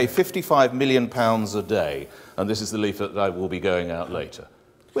the UK £55 million a day, and this is the leaflet that I will be going out later.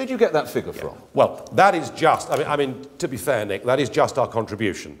 Where do you get that figure from? Well, that is just, I mean, to be fair, Nick, that is just our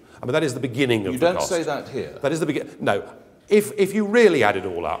contribution. I mean, that is the beginning of the cost. You don't say that here. That is the beginning. No. If you really add it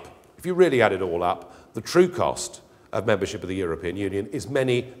all up, the true cost of membership of the European Union is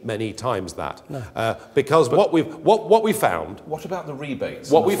many, many times that. No. Because what we found... What about the rebates?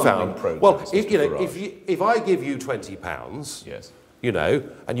 What we found... Well, if I give you £20... Yes. You know,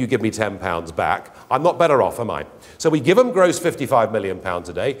 and you give me £10 back, I'm not better off, am I? So we give them gross £55 million a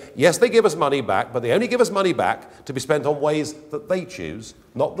day. Yes, they give us money back, but they only give us money back to be spent on ways that they choose,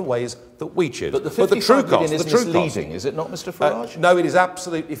 not the ways that we choose. But the £55 million is misleading, is it not, Mr. Farage? No, it is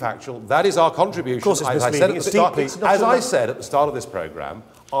absolutely factual. That is our contribution. Of course it's misleading. As I said at the start of this programme,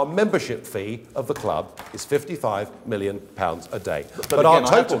 our membership fee of the club is £55 million a day. But again, our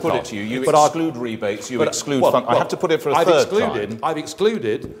total I have to put it to you, you exclude rebates, you exclude... I have to put it for a third time. I've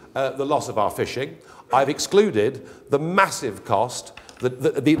excluded the loss of our fishing. I've excluded the massive cost,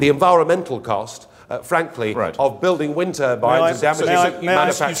 the environmental cost, frankly, of building wind turbines and damaging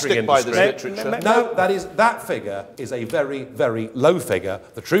manufacturing industry. No, that figure is a very, very low figure.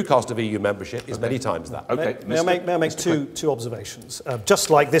 The true cost of EU membership is many times that. Okay. May I make two observations? Just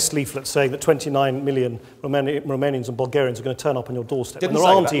like this leaflet saying that 29 million Romanians and Bulgarians are going to turn up on your doorstep, and there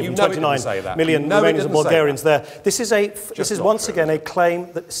aren't even 29 million Romanians and Bulgarians there. This is once again a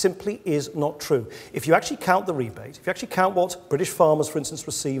claim that simply is not true. If you actually count the rebate, if you actually count what British farmers, for instance,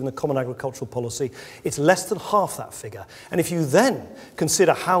 receive in the Common Agricultural Policy, it's less than half that figure. And if you then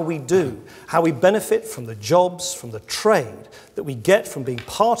consider how we benefit from the jobs, from the trade that we get from being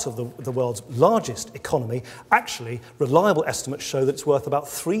part of the world's largest economy, actually, reliable estimates show that it's worth about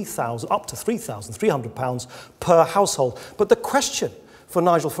up to £3,300 per household. But the question for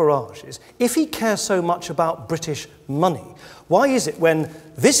Nigel Farage is, if he cares so much about British money, why is it when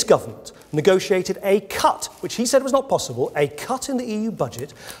this government negotiated a cut, which he said was not possible, a cut in the EU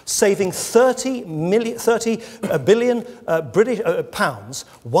budget, saving 30 billion pounds,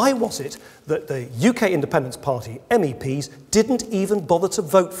 why was it that the UK Independence Party MEPs didn't even bother to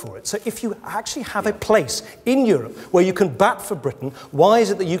vote for it? So if you actually have a place in Europe where you can bat for Britain, why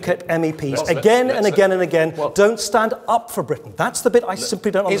is it that UK MEPs again and again don't stand up for Britain? That's the bit I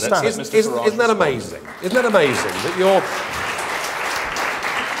simply don't understand. Isn't that amazing? Isn't that amazing that you're...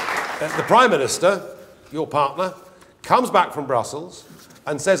 The Prime Minister, your partner, comes back from Brussels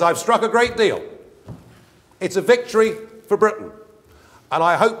and says, I've struck a great deal. It's a victory for Britain. And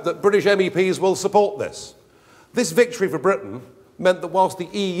I hope that British MEPs will support this. This victory for Britain meant that whilst the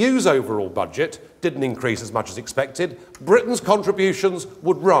EU's overall budget didn't increase as much as expected, Britain's contributions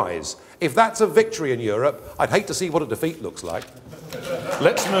would rise. If that's a victory in Europe, I'd hate to see what a defeat looks like.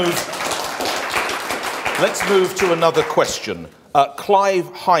 Let's move to another question.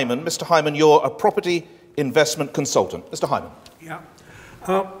 Clive Hyman. Mr. Hyman, you're a property investment consultant. Mr. Hyman. Yeah.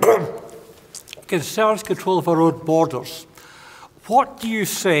 Concerns control of our own borders. What do you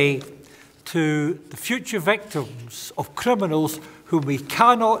say to the future victims of criminals whom we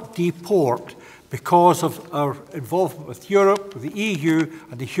cannot deport because of our involvement with Europe, with the EU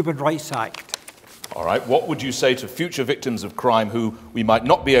and the Human Rights Act? All right. What would you say to future victims of crime who we might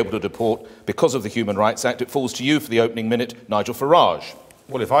not be able to deport because of the Human Rights Act? It falls to you for the opening minute, Nigel Farage.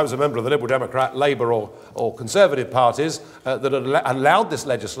 Well, if I was a member of the Liberal Democrat, Labour or Conservative parties that had allowed this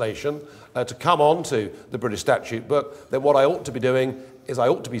legislation to come onto the British statute book, then what I ought to be doing is I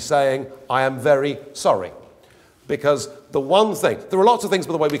ought to be saying, I am very sorry. Because the one thing, there are lots of things,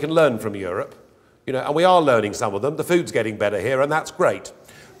 by the way, we can learn from Europe, you know, and we are learning some of them. The food's getting better here, and that's great.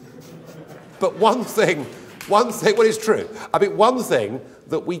 But one thing, well, it's true. I mean, one thing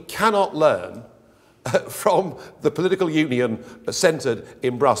that we cannot learn from the political union centred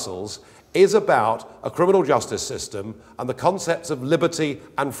in Brussels is about a criminal justice system and the concepts of liberty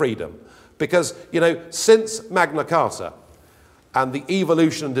and freedom. Because, you know, since Magna Carta and the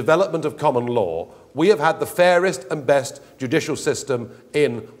evolution and development of common law, we have had the fairest and best judicial system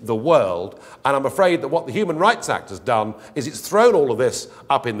in the world. And I'm afraid that what the Human Rights Act has done is it's thrown all of this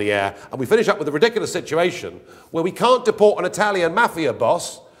up in the air, and we finish up with a ridiculous situation where we can't deport an Italian mafia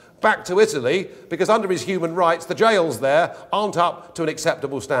boss back to Italy because under his human rights, the jails there aren't up to an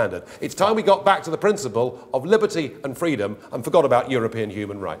acceptable standard. It's time we got back to the principle of liberty and freedom and forgot about European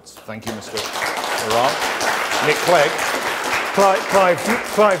human rights. Thank you, Mr. Farage. Nick Clegg.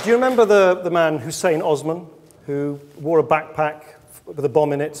 Clive, do you remember the man Hussein Osman, who wore a backpack with a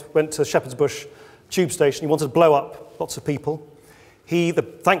bomb in it, went to Shepherd's Bush tube station, he wanted to blow up lots of people.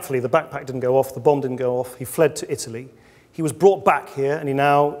 Thankfully, the backpack didn't go off, the bomb didn't go off, he fled to Italy. He was brought back here, and he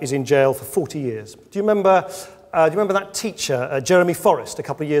now is in jail for 40 years. Do you remember that teacher, Jeremy Forrest, a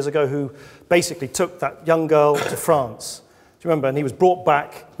couple of years ago, who basically took that young girl to France? Do you remember? And he was brought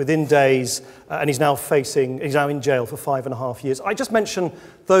back within days, and he's now in jail for 5.5 years. I just mentioned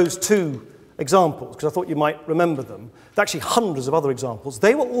those two examples because I thought you might remember them. There are actually hundreds of other examples.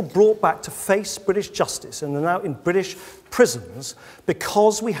 They were all brought back to face British justice, and they're now in British prisons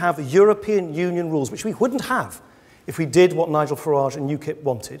because we have European Union rules, which we wouldn't have if we did what Nigel Farage and UKIP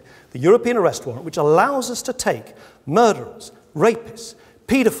wanted. The European arrest warrant, which allows us to take murderers, rapists,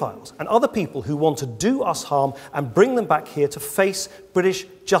 paedophiles and other people who want to do us harm and bring them back here to face British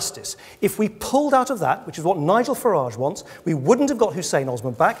justice. If we pulled out of that, which is what Nigel Farage wants, we wouldn't have got Hussein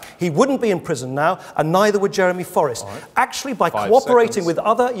Osman back, he wouldn't be in prison now, and neither would Jeremy Forrest. Right. Actually, by cooperating with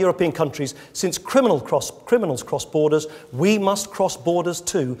other European countries, since criminals cross borders, we must cross borders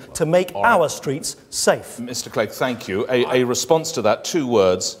too to make our streets safe. Mr. Clegg, thank you. A response to that, 2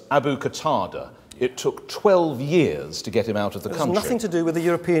 words, Abu Qatada. It took 12 years to get him out of the country. It has nothing to do with the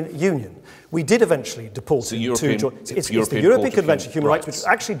European Union. We did eventually deport him to join. It's the European Convention of Human Rights, which was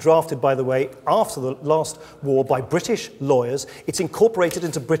actually drafted, by the way, after the last war by British lawyers. It's incorporated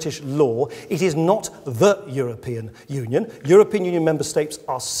into British law. It is not the European Union. European Union member states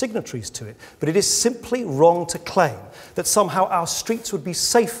are signatories to it. But it is simply wrong to claim that somehow our streets would be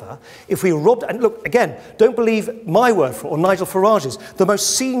safer if we robbed... And look, again, don't believe my word for it or Nigel Farage's. One of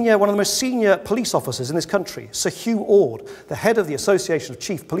the most senior police officers in this country, Sir Hugh Ord, the head of the Association of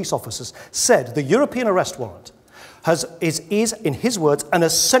Chief Police Officers, said the European arrest warrant is, in his words, an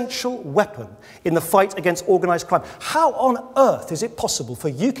essential weapon in the fight against organised crime. How on earth is it possible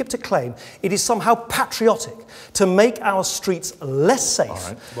for UKIP to claim it is somehow patriotic to make our streets less safe?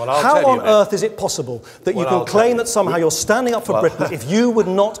 Right. Well, how on earth is it possible that you can claim that somehow you're standing up for Britain if you would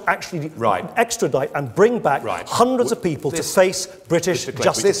not actually extradite and bring back hundreds of people to face British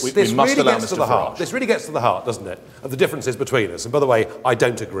justice? This really gets to the heart. This really gets to the heart, doesn't it, of the differences between us. And by the way, I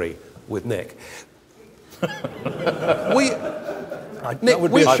don't agree with Nick. That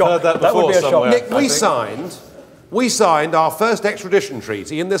would be a shock. That would be a shock. Nick, we signed our first extradition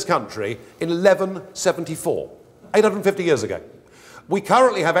treaty in this country in 1174, 850 years ago. We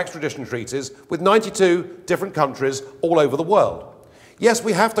currently have extradition treaties with 92 different countries all over the world. Yes,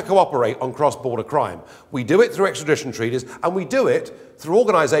 we have to cooperate on cross-border crime. We do it through extradition treaties, and we do it through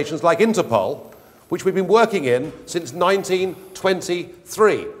organisations like Interpol, which we've been working in since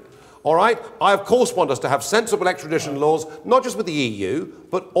 1923. All right? I, of course, want us to have sensible extradition laws, not just with the EU,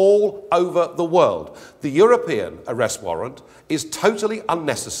 but all over the world. The European arrest warrant is totally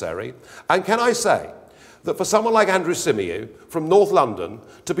unnecessary. And can I say that for someone like Andrew Symeou from North London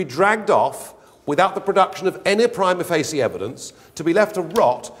to be dragged off without the production of any prima facie evidence, to be left to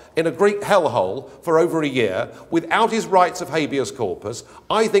rot in a Greek hellhole for over a year without his rights of habeas corpus,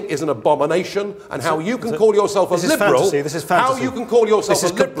 I think is an abomination. And how you can call yourself a liberal, how you can call yourself a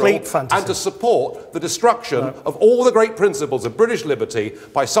liberal and to support the destruction of all the great principles of British liberty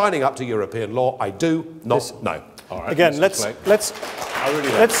by signing up to European law, I do not know. All right, again, let's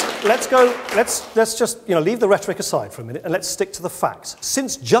just leave the rhetoric aside for a minute and let's stick to the facts.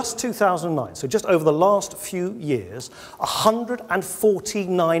 Since just 2009, so just over the last few years,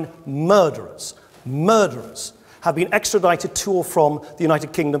 149 murderers have been extradited to or from the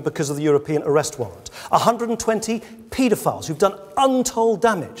United Kingdom because of the European arrest warrant. 120 paedophiles who've done untold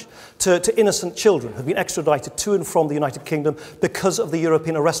damage to innocent children have been extradited to and from the United Kingdom because of the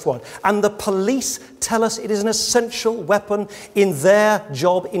European arrest warrant. And the police tell us it is an essential weapon in their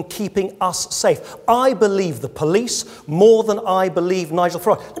job in keeping us safe. I believe the police more than I believe Nigel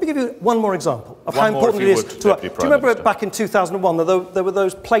Farage. Let me give you one more example of how important it is to... Do you remember back in 2001, there were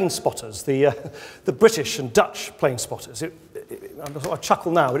those plane spotters, the British and Dutch plane spotters. I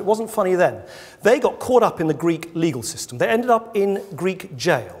chuckle now, but it wasn't funny then. They got caught up in the Greek legal system. They ended up in Greek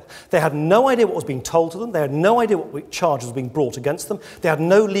jail. They had no idea what was being told to them. They had no idea what charges were being brought against them. They had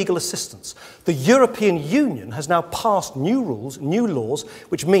no legal assistance. The European Union has now passed new rules, new laws,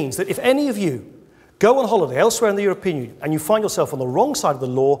 which means that if any of you go on holiday elsewhere in the European Union and you find yourself on the wrong side of the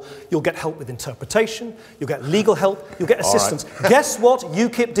law, you'll get help with interpretation, you'll get legal help, you'll get assistance. Guess what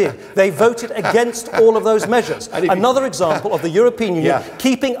UKIP did? They voted against all of those measures. Another example of the European Union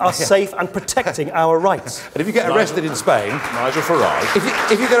keeping us safe and protecting our rights. And if you get arrested in Spain... Nigel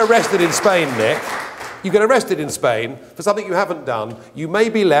Farage. If you get arrested in Spain, Nick... You get arrested in Spain for something you haven't done, you may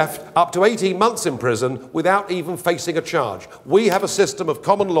be left up to 18 months in prison without even facing a charge. We have a system of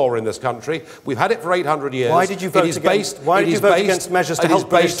common law in this country. We've had it for 800 years. Why did you vote against measures to help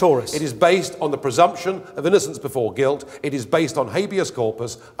British tourists? It is based on the presumption of innocence before guilt. It is based on habeas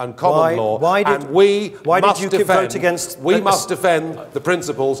corpus and common law. We must defend the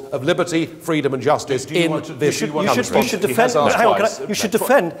principles of liberty, freedom and justice in this country. You should defend the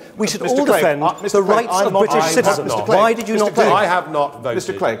rights of British citizens. Why did you not vote? I have not voted.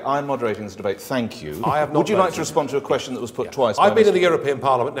 Mr. Clegg, I'm moderating this debate. Thank you. I have not Would you voted. like to respond to a question that was put twice? I've been in the European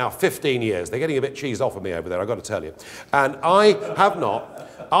Parliament now 15 years. They're getting a bit cheesed off of me over there, I've got to tell you. And I have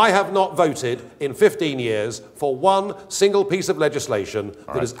not voted in 15 years for one single piece of legislation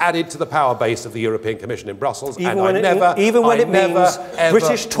that has added to the power base of the European Commission in Brussels. Even when it means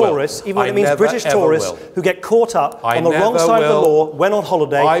British tourists who get caught up on the wrong side of the law, when on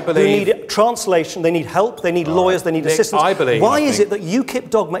holiday, who need translation, they need help, they need lawyers, they need assistance. Why is it that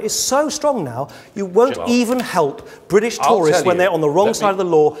UKIP dogma is so strong now, you won't even help British tourists when they're on the wrong side of the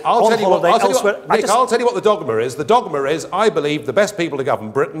law, on holiday elsewhere? Nick, I'll tell you what the dogma is. The dogma is, I believe the best people to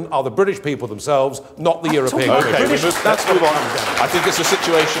govern Britain are the British people themselves, not the European Union. Okay, let's move on. I think it's a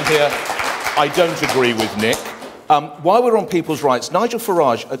situation here I don't agree with Nick. While we're on people's rights, Nigel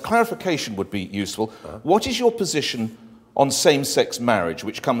Farage, a clarification would be useful. What is your position on same-sex marriage,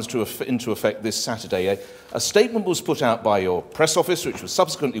 which comes into effect this Saturday? A statement was put out by your press office, which was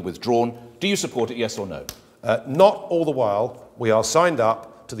subsequently withdrawn. Do you support it, yes or no? Not all the while. We are signed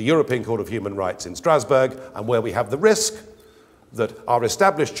up to the European Court of Human Rights in Strasbourg, and where we have the risk that our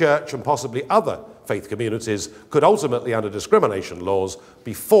established church and possibly other faith communities could ultimately, under discrimination laws,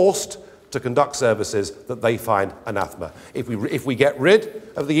 be forced to conduct services that they find anathema. If we get rid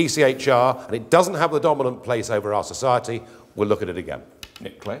of the ECHR and it doesn't have the dominant place over our society, we'll look at it again.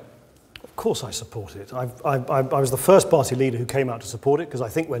 Nick Clegg. Of course I support it. I was the first party leader who came out to support it, because I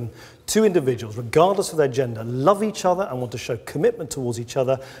think when two individuals, regardless of their gender, love each other and want to show commitment towards each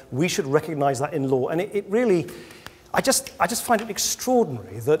other, we should recognise that in law. And it really, I just find it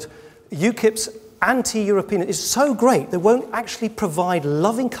extraordinary that UKIP's anti-European is so great they won't actually provide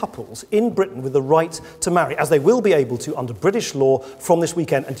loving couples in Britain with the right to marry, as they will be able to under British law from this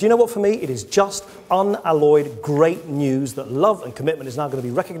weekend. And do you know what, for me, it is just unalloyed great news that love and commitment is now going to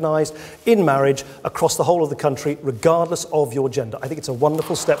be recognised in marriage across the whole of the country, regardless of your gender. I think it's a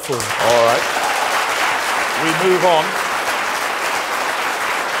wonderful step forward. All right. We move on.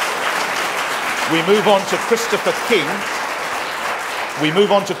 We move on to Christopher King. We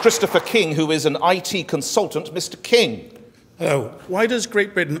move on to Christopher King, who is an IT consultant. Mr. King. Hello. Why does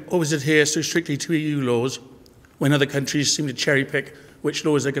Great Britain always adhere so strictly to EU laws when other countries seem to cherry-pick which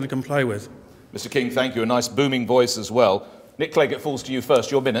laws they're going to comply with? Mr. King, thank you. A nice booming voice as well. Nick Clegg, it falls to you first.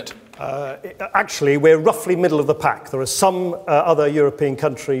 Your minute. Actually, we're roughly middle of the pack. There are some other European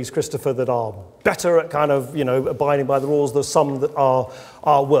countries, Christopher, that are better at kind of, abiding by the rules. There's some that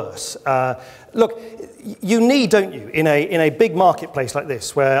are worse. Look, you need, don't you, in a big marketplace like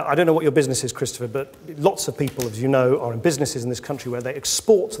this, where I don't know what your business is, Christopher, but lots of people, as you know, are in businesses in this country where they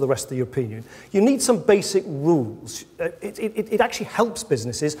export to the rest of the European Union. You need some basic rules. It actually helps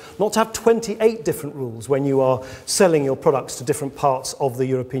businesses not to have 28 different rules when you are selling your products to different parts of the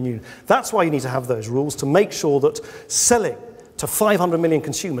European Union. That's why you need to have those rules, to make sure that selling to 500 million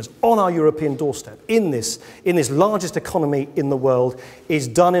consumers on our European doorstep in this largest economy in the world is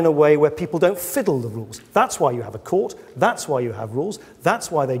done in a way where people don't fiddle the rules. That's why you have a court, that's why you have rules, that's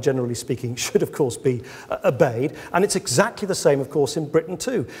why they, generally speaking, should of course be obeyed. And it's exactly the same, of course, in Britain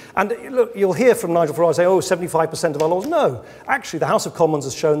too. And look, you'll hear from Nigel Farage say, 75% of our laws. No, actually the House of Commons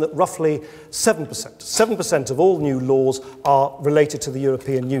has shown that roughly 7% of all new laws are related to the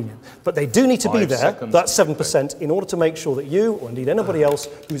European Union. But they do need to be there, that's 7%, in order to make sure that you, or indeed anybody else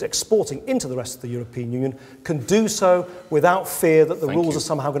who's exporting into the rest of the European Union, can do so without fear that the rules are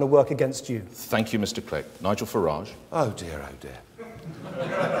somehow going to work against you. Thank you, Mr. Clegg. Nigel Farage. Oh dear, oh dear.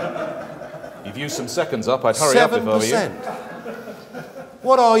 You've used some seconds up. I'd hurry up if I were you. 7%.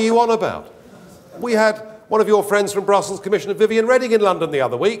 What are you on about? We had one of your friends from Brussels, Commissioner Viviane Reding, in London the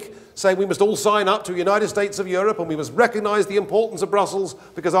other week, saying we must all sign up to the United States of Europe and we must recognise the importance of Brussels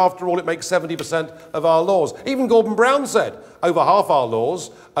because, after all, it makes 70% of our laws. Even Gordon Brown said over half our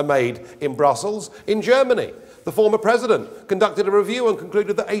laws are made in Brussels. In Germany, the former president conducted a review and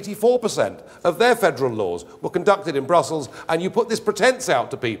concluded that 84% of their federal laws were conducted in Brussels. And you put this pretense out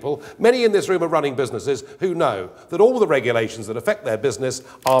to people, many in this room are running businesses, who know that all the regulations that affect their business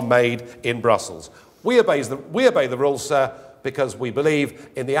are made in Brussels. We obey the rules, sir, because we believe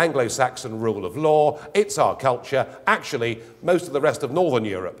in the Anglo-Saxon rule of law. It's our culture. Actually, most of the rest of Northern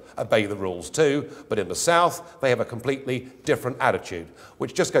Europe obey the rules too, but in the south, they have a completely different attitude,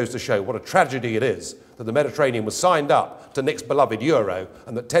 which just goes to show what a tragedy it is that the Mediterranean was signed up to Nick's beloved euro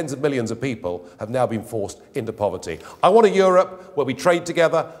and that tens of millions of people have now been forced into poverty. I want a Europe where we trade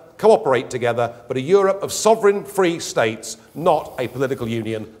together, cooperate together, but a Europe of sovereign, free states, not a political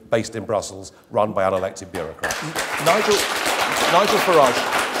union based in Brussels, run by unelected bureaucrats. Nigel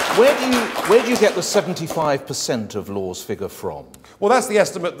Farage, where do you get the 75% of laws figure from? Well, that's the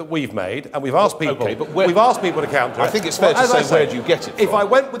estimate that we've made, and we've asked people. Okay, but we've asked people to counter it. I think it's fair to say, where do you get it from? If I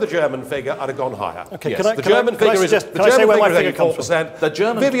went with the German figure, I'd have gone higher. Okay, yes. The German figure is 84%. The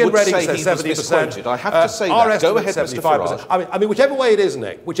German Viviane would Reding say says he was 70%. misquoted. I have to say that. Go ahead, Mr. Farage. I mean, whichever way it is,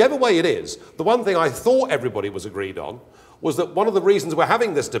 Nick, whichever way it is, the one thing I thought everybody was agreed on was that one of the reasons we're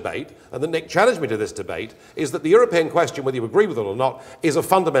having this debate, and that Nick challenged me to this debate, is that the European question, whether you agree with it or not, is of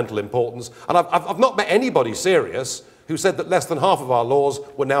fundamental importance. And I've not met anybody serious who said that less than half of our laws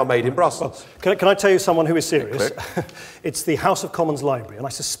were now made in Brussels. Well, can I tell you someone who is serious? It's the House of Commons Library, and I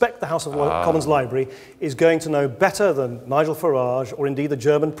suspect the House of Commons Library is going to know better than Nigel Farage or indeed the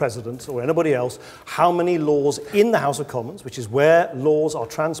German president or anybody else how many laws in the House of Commons, which is where laws are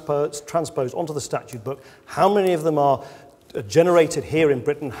transposed onto the statute book, how many of them are generated here in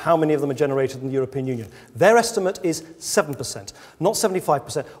Britain, how many of them are generated in the European Union. Their estimate is 7%, not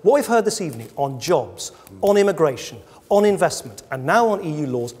 75%. What we've heard this evening on jobs, on immigration, on investment, and now on EU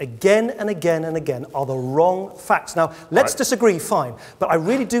laws, again and again and again, are the wrong facts. Now, let's disagree, fine, but I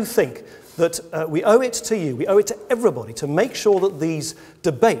really do think that we owe it to you, we owe it to everybody to make sure that these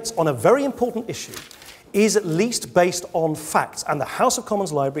debates on a very important issue is at least based on facts. And the House of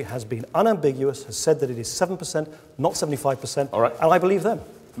Commons Library has been unambiguous, has said that it is 7%, not 75%, and I believe them.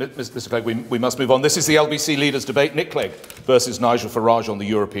 Mr. Clegg, we must move on. This is the LBC Leaders Debate. Nick Clegg versus Nigel Farage on the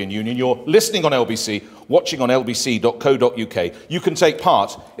European Union. You're listening on LBC watching on lbc.co.uk, you can take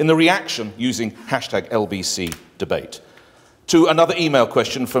part in the reaction using #LBCdebate. To another email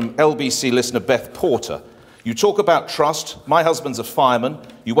question from LBC listener Beth Porter. You talk about trust. My husband's a fireman.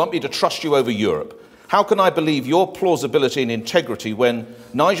 You want me to trust you over Europe. How can I believe your plausibility and integrity when,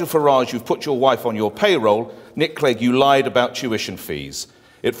 Nigel Farage, you've put your wife on your payroll, Nick Clegg, you lied about tuition fees?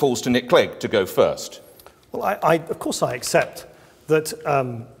 It falls to Nick Clegg to go first. Well, of course I accept that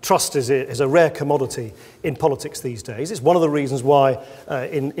trust is a rare commodity in politics these days. It's one of the reasons why,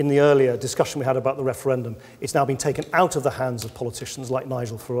 in the earlier discussion we had about the referendum, it's now been taken out of the hands of politicians like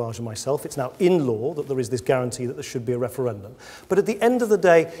Nigel Farage and myself. It's now in law that there is this guarantee that there should be a referendum. But at the end of the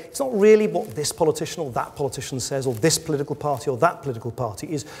day, it's not really what this politician or that politician says, or this political party or that political party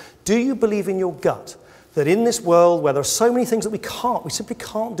is. Do you believe in your gut that in this world where there are so many things that we simply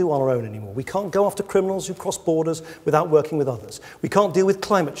can't do on our own anymore. We can't go after criminals who cross borders without working with others. We can't deal with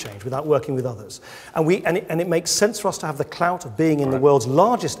climate change without working with others. And it makes sense for us to have the clout of being in the world's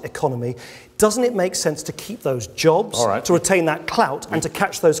largest economy. Doesn't it make sense to keep those jobs, to retain that clout, and to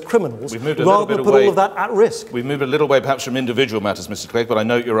catch those criminals, rather than put all of that at risk? We've moved a little way perhaps from individual matters, Mr. Clegg, but I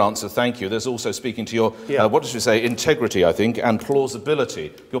note your answer. Thank you. There's also speaking to your, what did you say, integrity, I think, and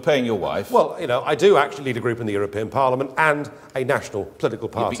plausibility. You're paying your wife. Well, you know, I do actually lead a group in the European Parliament and a national political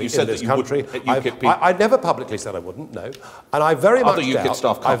party in this country. I never publicly said I wouldn't, no. And I very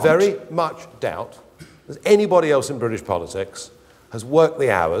much doubt that anybody else in British politics has worked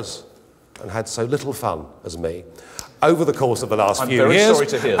the hours and had so little fun as me over the course of the last few years. I'm very sorry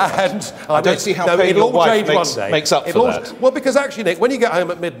to hear that. And I don't see how paying your wife makes up for that. Well, because actually, Nick, when you get home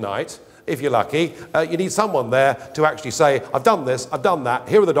at midnight, if you're lucky, you need someone there to actually say, I've done this, I've done that,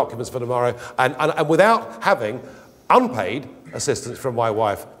 here are the documents for tomorrow, and without having unpaid assistance from my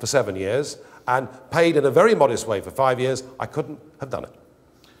wife for 7 years and paid in a very modest way for 5 years, I couldn't have done it.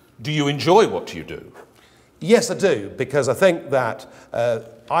 Do you enjoy what you do? Yes, I do, because I think that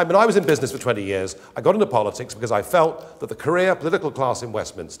when I was in business for 20 years, I got into politics because I felt that the career political class in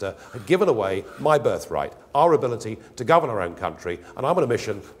Westminster had given away my birthright, our ability to govern our own country, and I'm on a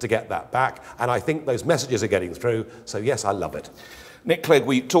mission to get that back, and I think those messages are getting through, so yes, I love it. Nick Clegg,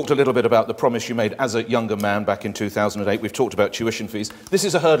 we talked a little bit about the promise you made as a younger man back in 2008. We've talked about tuition fees. This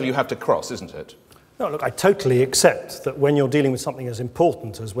is a hurdle you have to cross, isn't it? No, look, I totally accept that when you're dealing with something as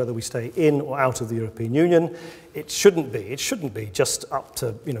important as whether we stay in or out of the European Union, it shouldn't be just up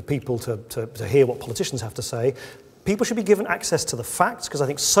to people to hear what politicians have to say. People should be given access to the facts, because I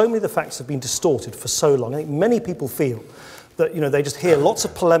think so many of the facts have been distorted for so long. I think many people feel that they just hear lots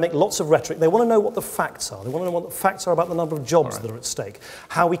of polemic, lots of rhetoric. They want to know what the facts are. They want to know what the facts are about the number of jobs that are at stake,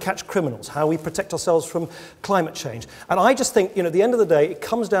 how we catch criminals, how we protect ourselves from climate change. And I just think, at the end of the day, it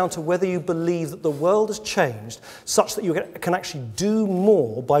comes down to whether you believe that the world has changed such that you can actually do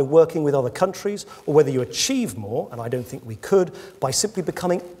more by working with other countries, or whether you achieve more, and I don't think we could, by simply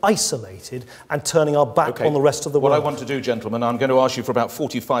becoming isolated and turning our back on the rest of the world. What I want to do, gentlemen, I'm going to ask you for about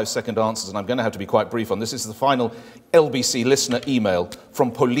 45-second answers, and I'm going to have to be quite brief on this. This is the final LBC listener email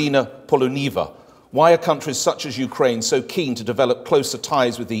from Polina Poloniva. Why are countries such as Ukraine so keen to develop closer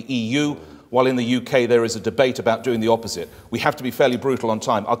ties with the EU, while in the UK there is a debate about doing the opposite? We have to be fairly brutal on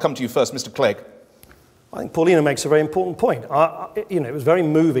time. I'll come to you first, Mr. Clegg. I think Paulina makes a very important point. It was very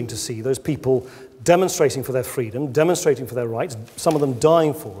moving to see those people demonstrating for their freedom, demonstrating for their rights, some of them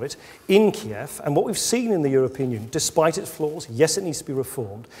dying for it, in Kiev. And what we've seen in the European Union, despite its flaws, yes, it needs to be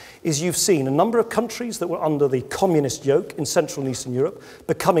reformed, is you've seen a number of countries that were under the communist yoke in Central and Eastern Europe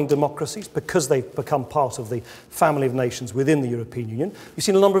becoming democracies because they've become part of the family of nations within the European Union. You've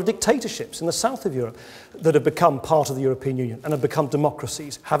seen a number of dictatorships in the south of Europe that have become part of the European Union and have become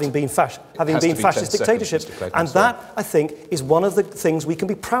democracies, having been fascist dictatorships. And that, I think, is one of the things we can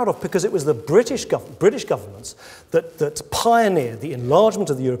be proud of, because it was the British governments that pioneered the enlargement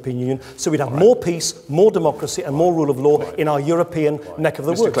of the European Union, so we'd have more peace, more democracy and more rule of law in our European neck of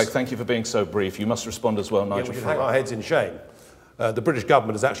the woods. Mr. Clegg, thank you for being so brief. You must respond as well, Nigel. We can hang our heads in shame. The British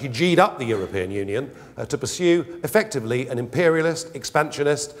government has actually G'd up the European Union to pursue effectively an imperialist,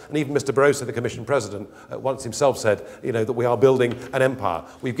 expansionist, and even Mr. Barroso, the Commission President, once himself said, that we are building an empire.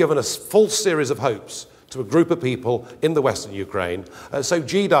 We've given a full series of hopes to a group of people in the western Ukraine. So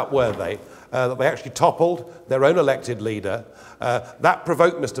G'd up were they, that they actually toppled their own elected leader. That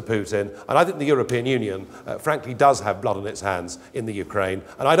provoked Mr. Putin, and I think the European Union, frankly, does have blood on its hands in the Ukraine,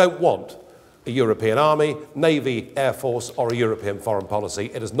 and I don't want a European army, navy, air force, or a European foreign policy.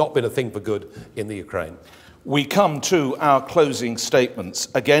 It has not been a thing for good in the Ukraine. We come to our closing statements.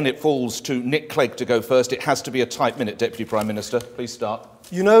 Again, it falls to Nick Clegg to go first. It has to be a tight minute, Deputy Prime Minister. Please start.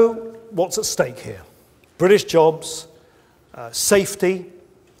 You know what's at stake here. British jobs, safety,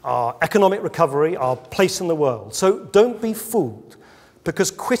 our economic recovery, our place in the world. So don't be fooled,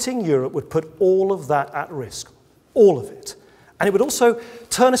 because quitting Europe would put all of that at risk, all of it. And it would also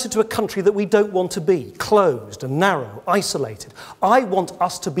turn us into a country that we don't want to be, closed and narrow, isolated. I want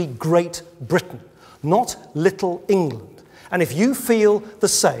us to be Great Britain, not Little England. And if you feel the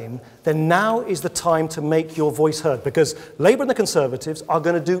same, then now is the time to make your voice heard, because Labour and the Conservatives are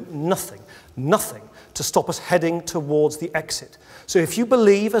going to do nothing to stop us heading towards the exit. So if you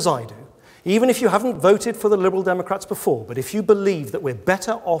believe, as I do, even if you haven't voted for the Liberal Democrats before, but if you believe that we're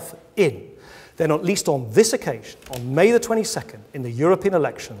better off in, then at least on this occasion, on May the 22nd, in the European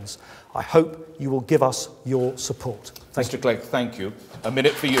elections, I hope you will give us your support. Mr. Clegg, thank you. A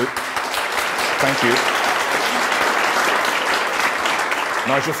minute for you. Thank you.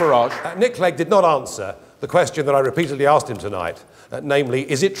 Nigel Farage. Nick Clegg did not answer the question that I repeatedly asked him tonight, namely,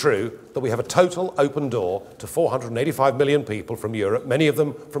 is it true that we have a total open door to 485 million people from Europe, many of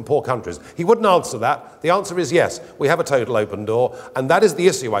them from poor countries? He wouldn't answer that. The answer is yes, we have a total open door, and that is the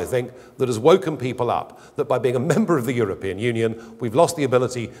issue, I think, that has woken people up, that by being a member of the European Union, we've lost the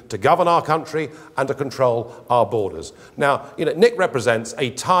ability to govern our country and to control our borders. Now, Nick represents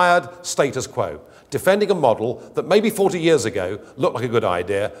a tired status quo, defending a model that maybe 40 years ago looked like a good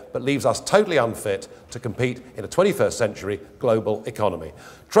idea, but leaves us totally unfit to compete in a 21st century global economy.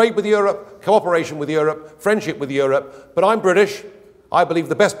 Trade with Europe, cooperation with Europe, friendship with Europe, but I'm British. I believe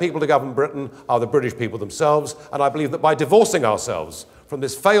the best people to govern Britain are the British people themselves, and I believe that by divorcing ourselves from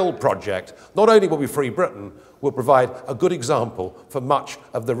this failed project, not only will we free Britain, we'll provide a good example for much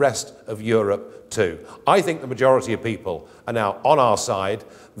of the rest of Europe too. I think the majority of people are now on our side.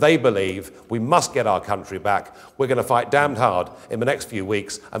 They believe we must get our country back. We're going to fight damned hard in the next few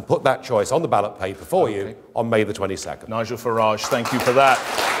weeks and put that choice on the ballot paper for you on May the 22nd. Nigel Farage, thank you for that.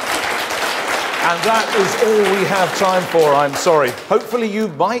 And that is all we have time for, I'm sorry. Hopefully you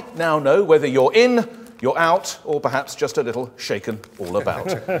might now know whether you're in, you're out, or perhaps just a little shaken all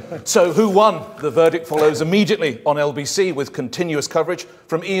about. So who won? The verdict follows immediately on LBC with continuous coverage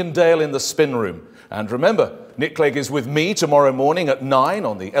from Ian Dale in the spin room. And remember, Nick Clegg is with me tomorrow morning at 9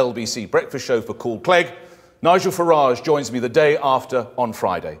 on the LBC breakfast show for Call Clegg. Nigel Farage joins me the day after on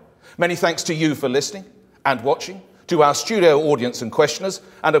Friday. Many thanks to you for listening and watching, to our studio audience and questioners,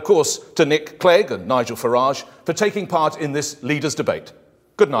 and of course to Nick Clegg and Nigel Farage for taking part in this leaders' debate.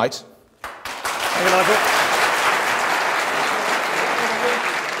 Good night. Thank you, Nigel.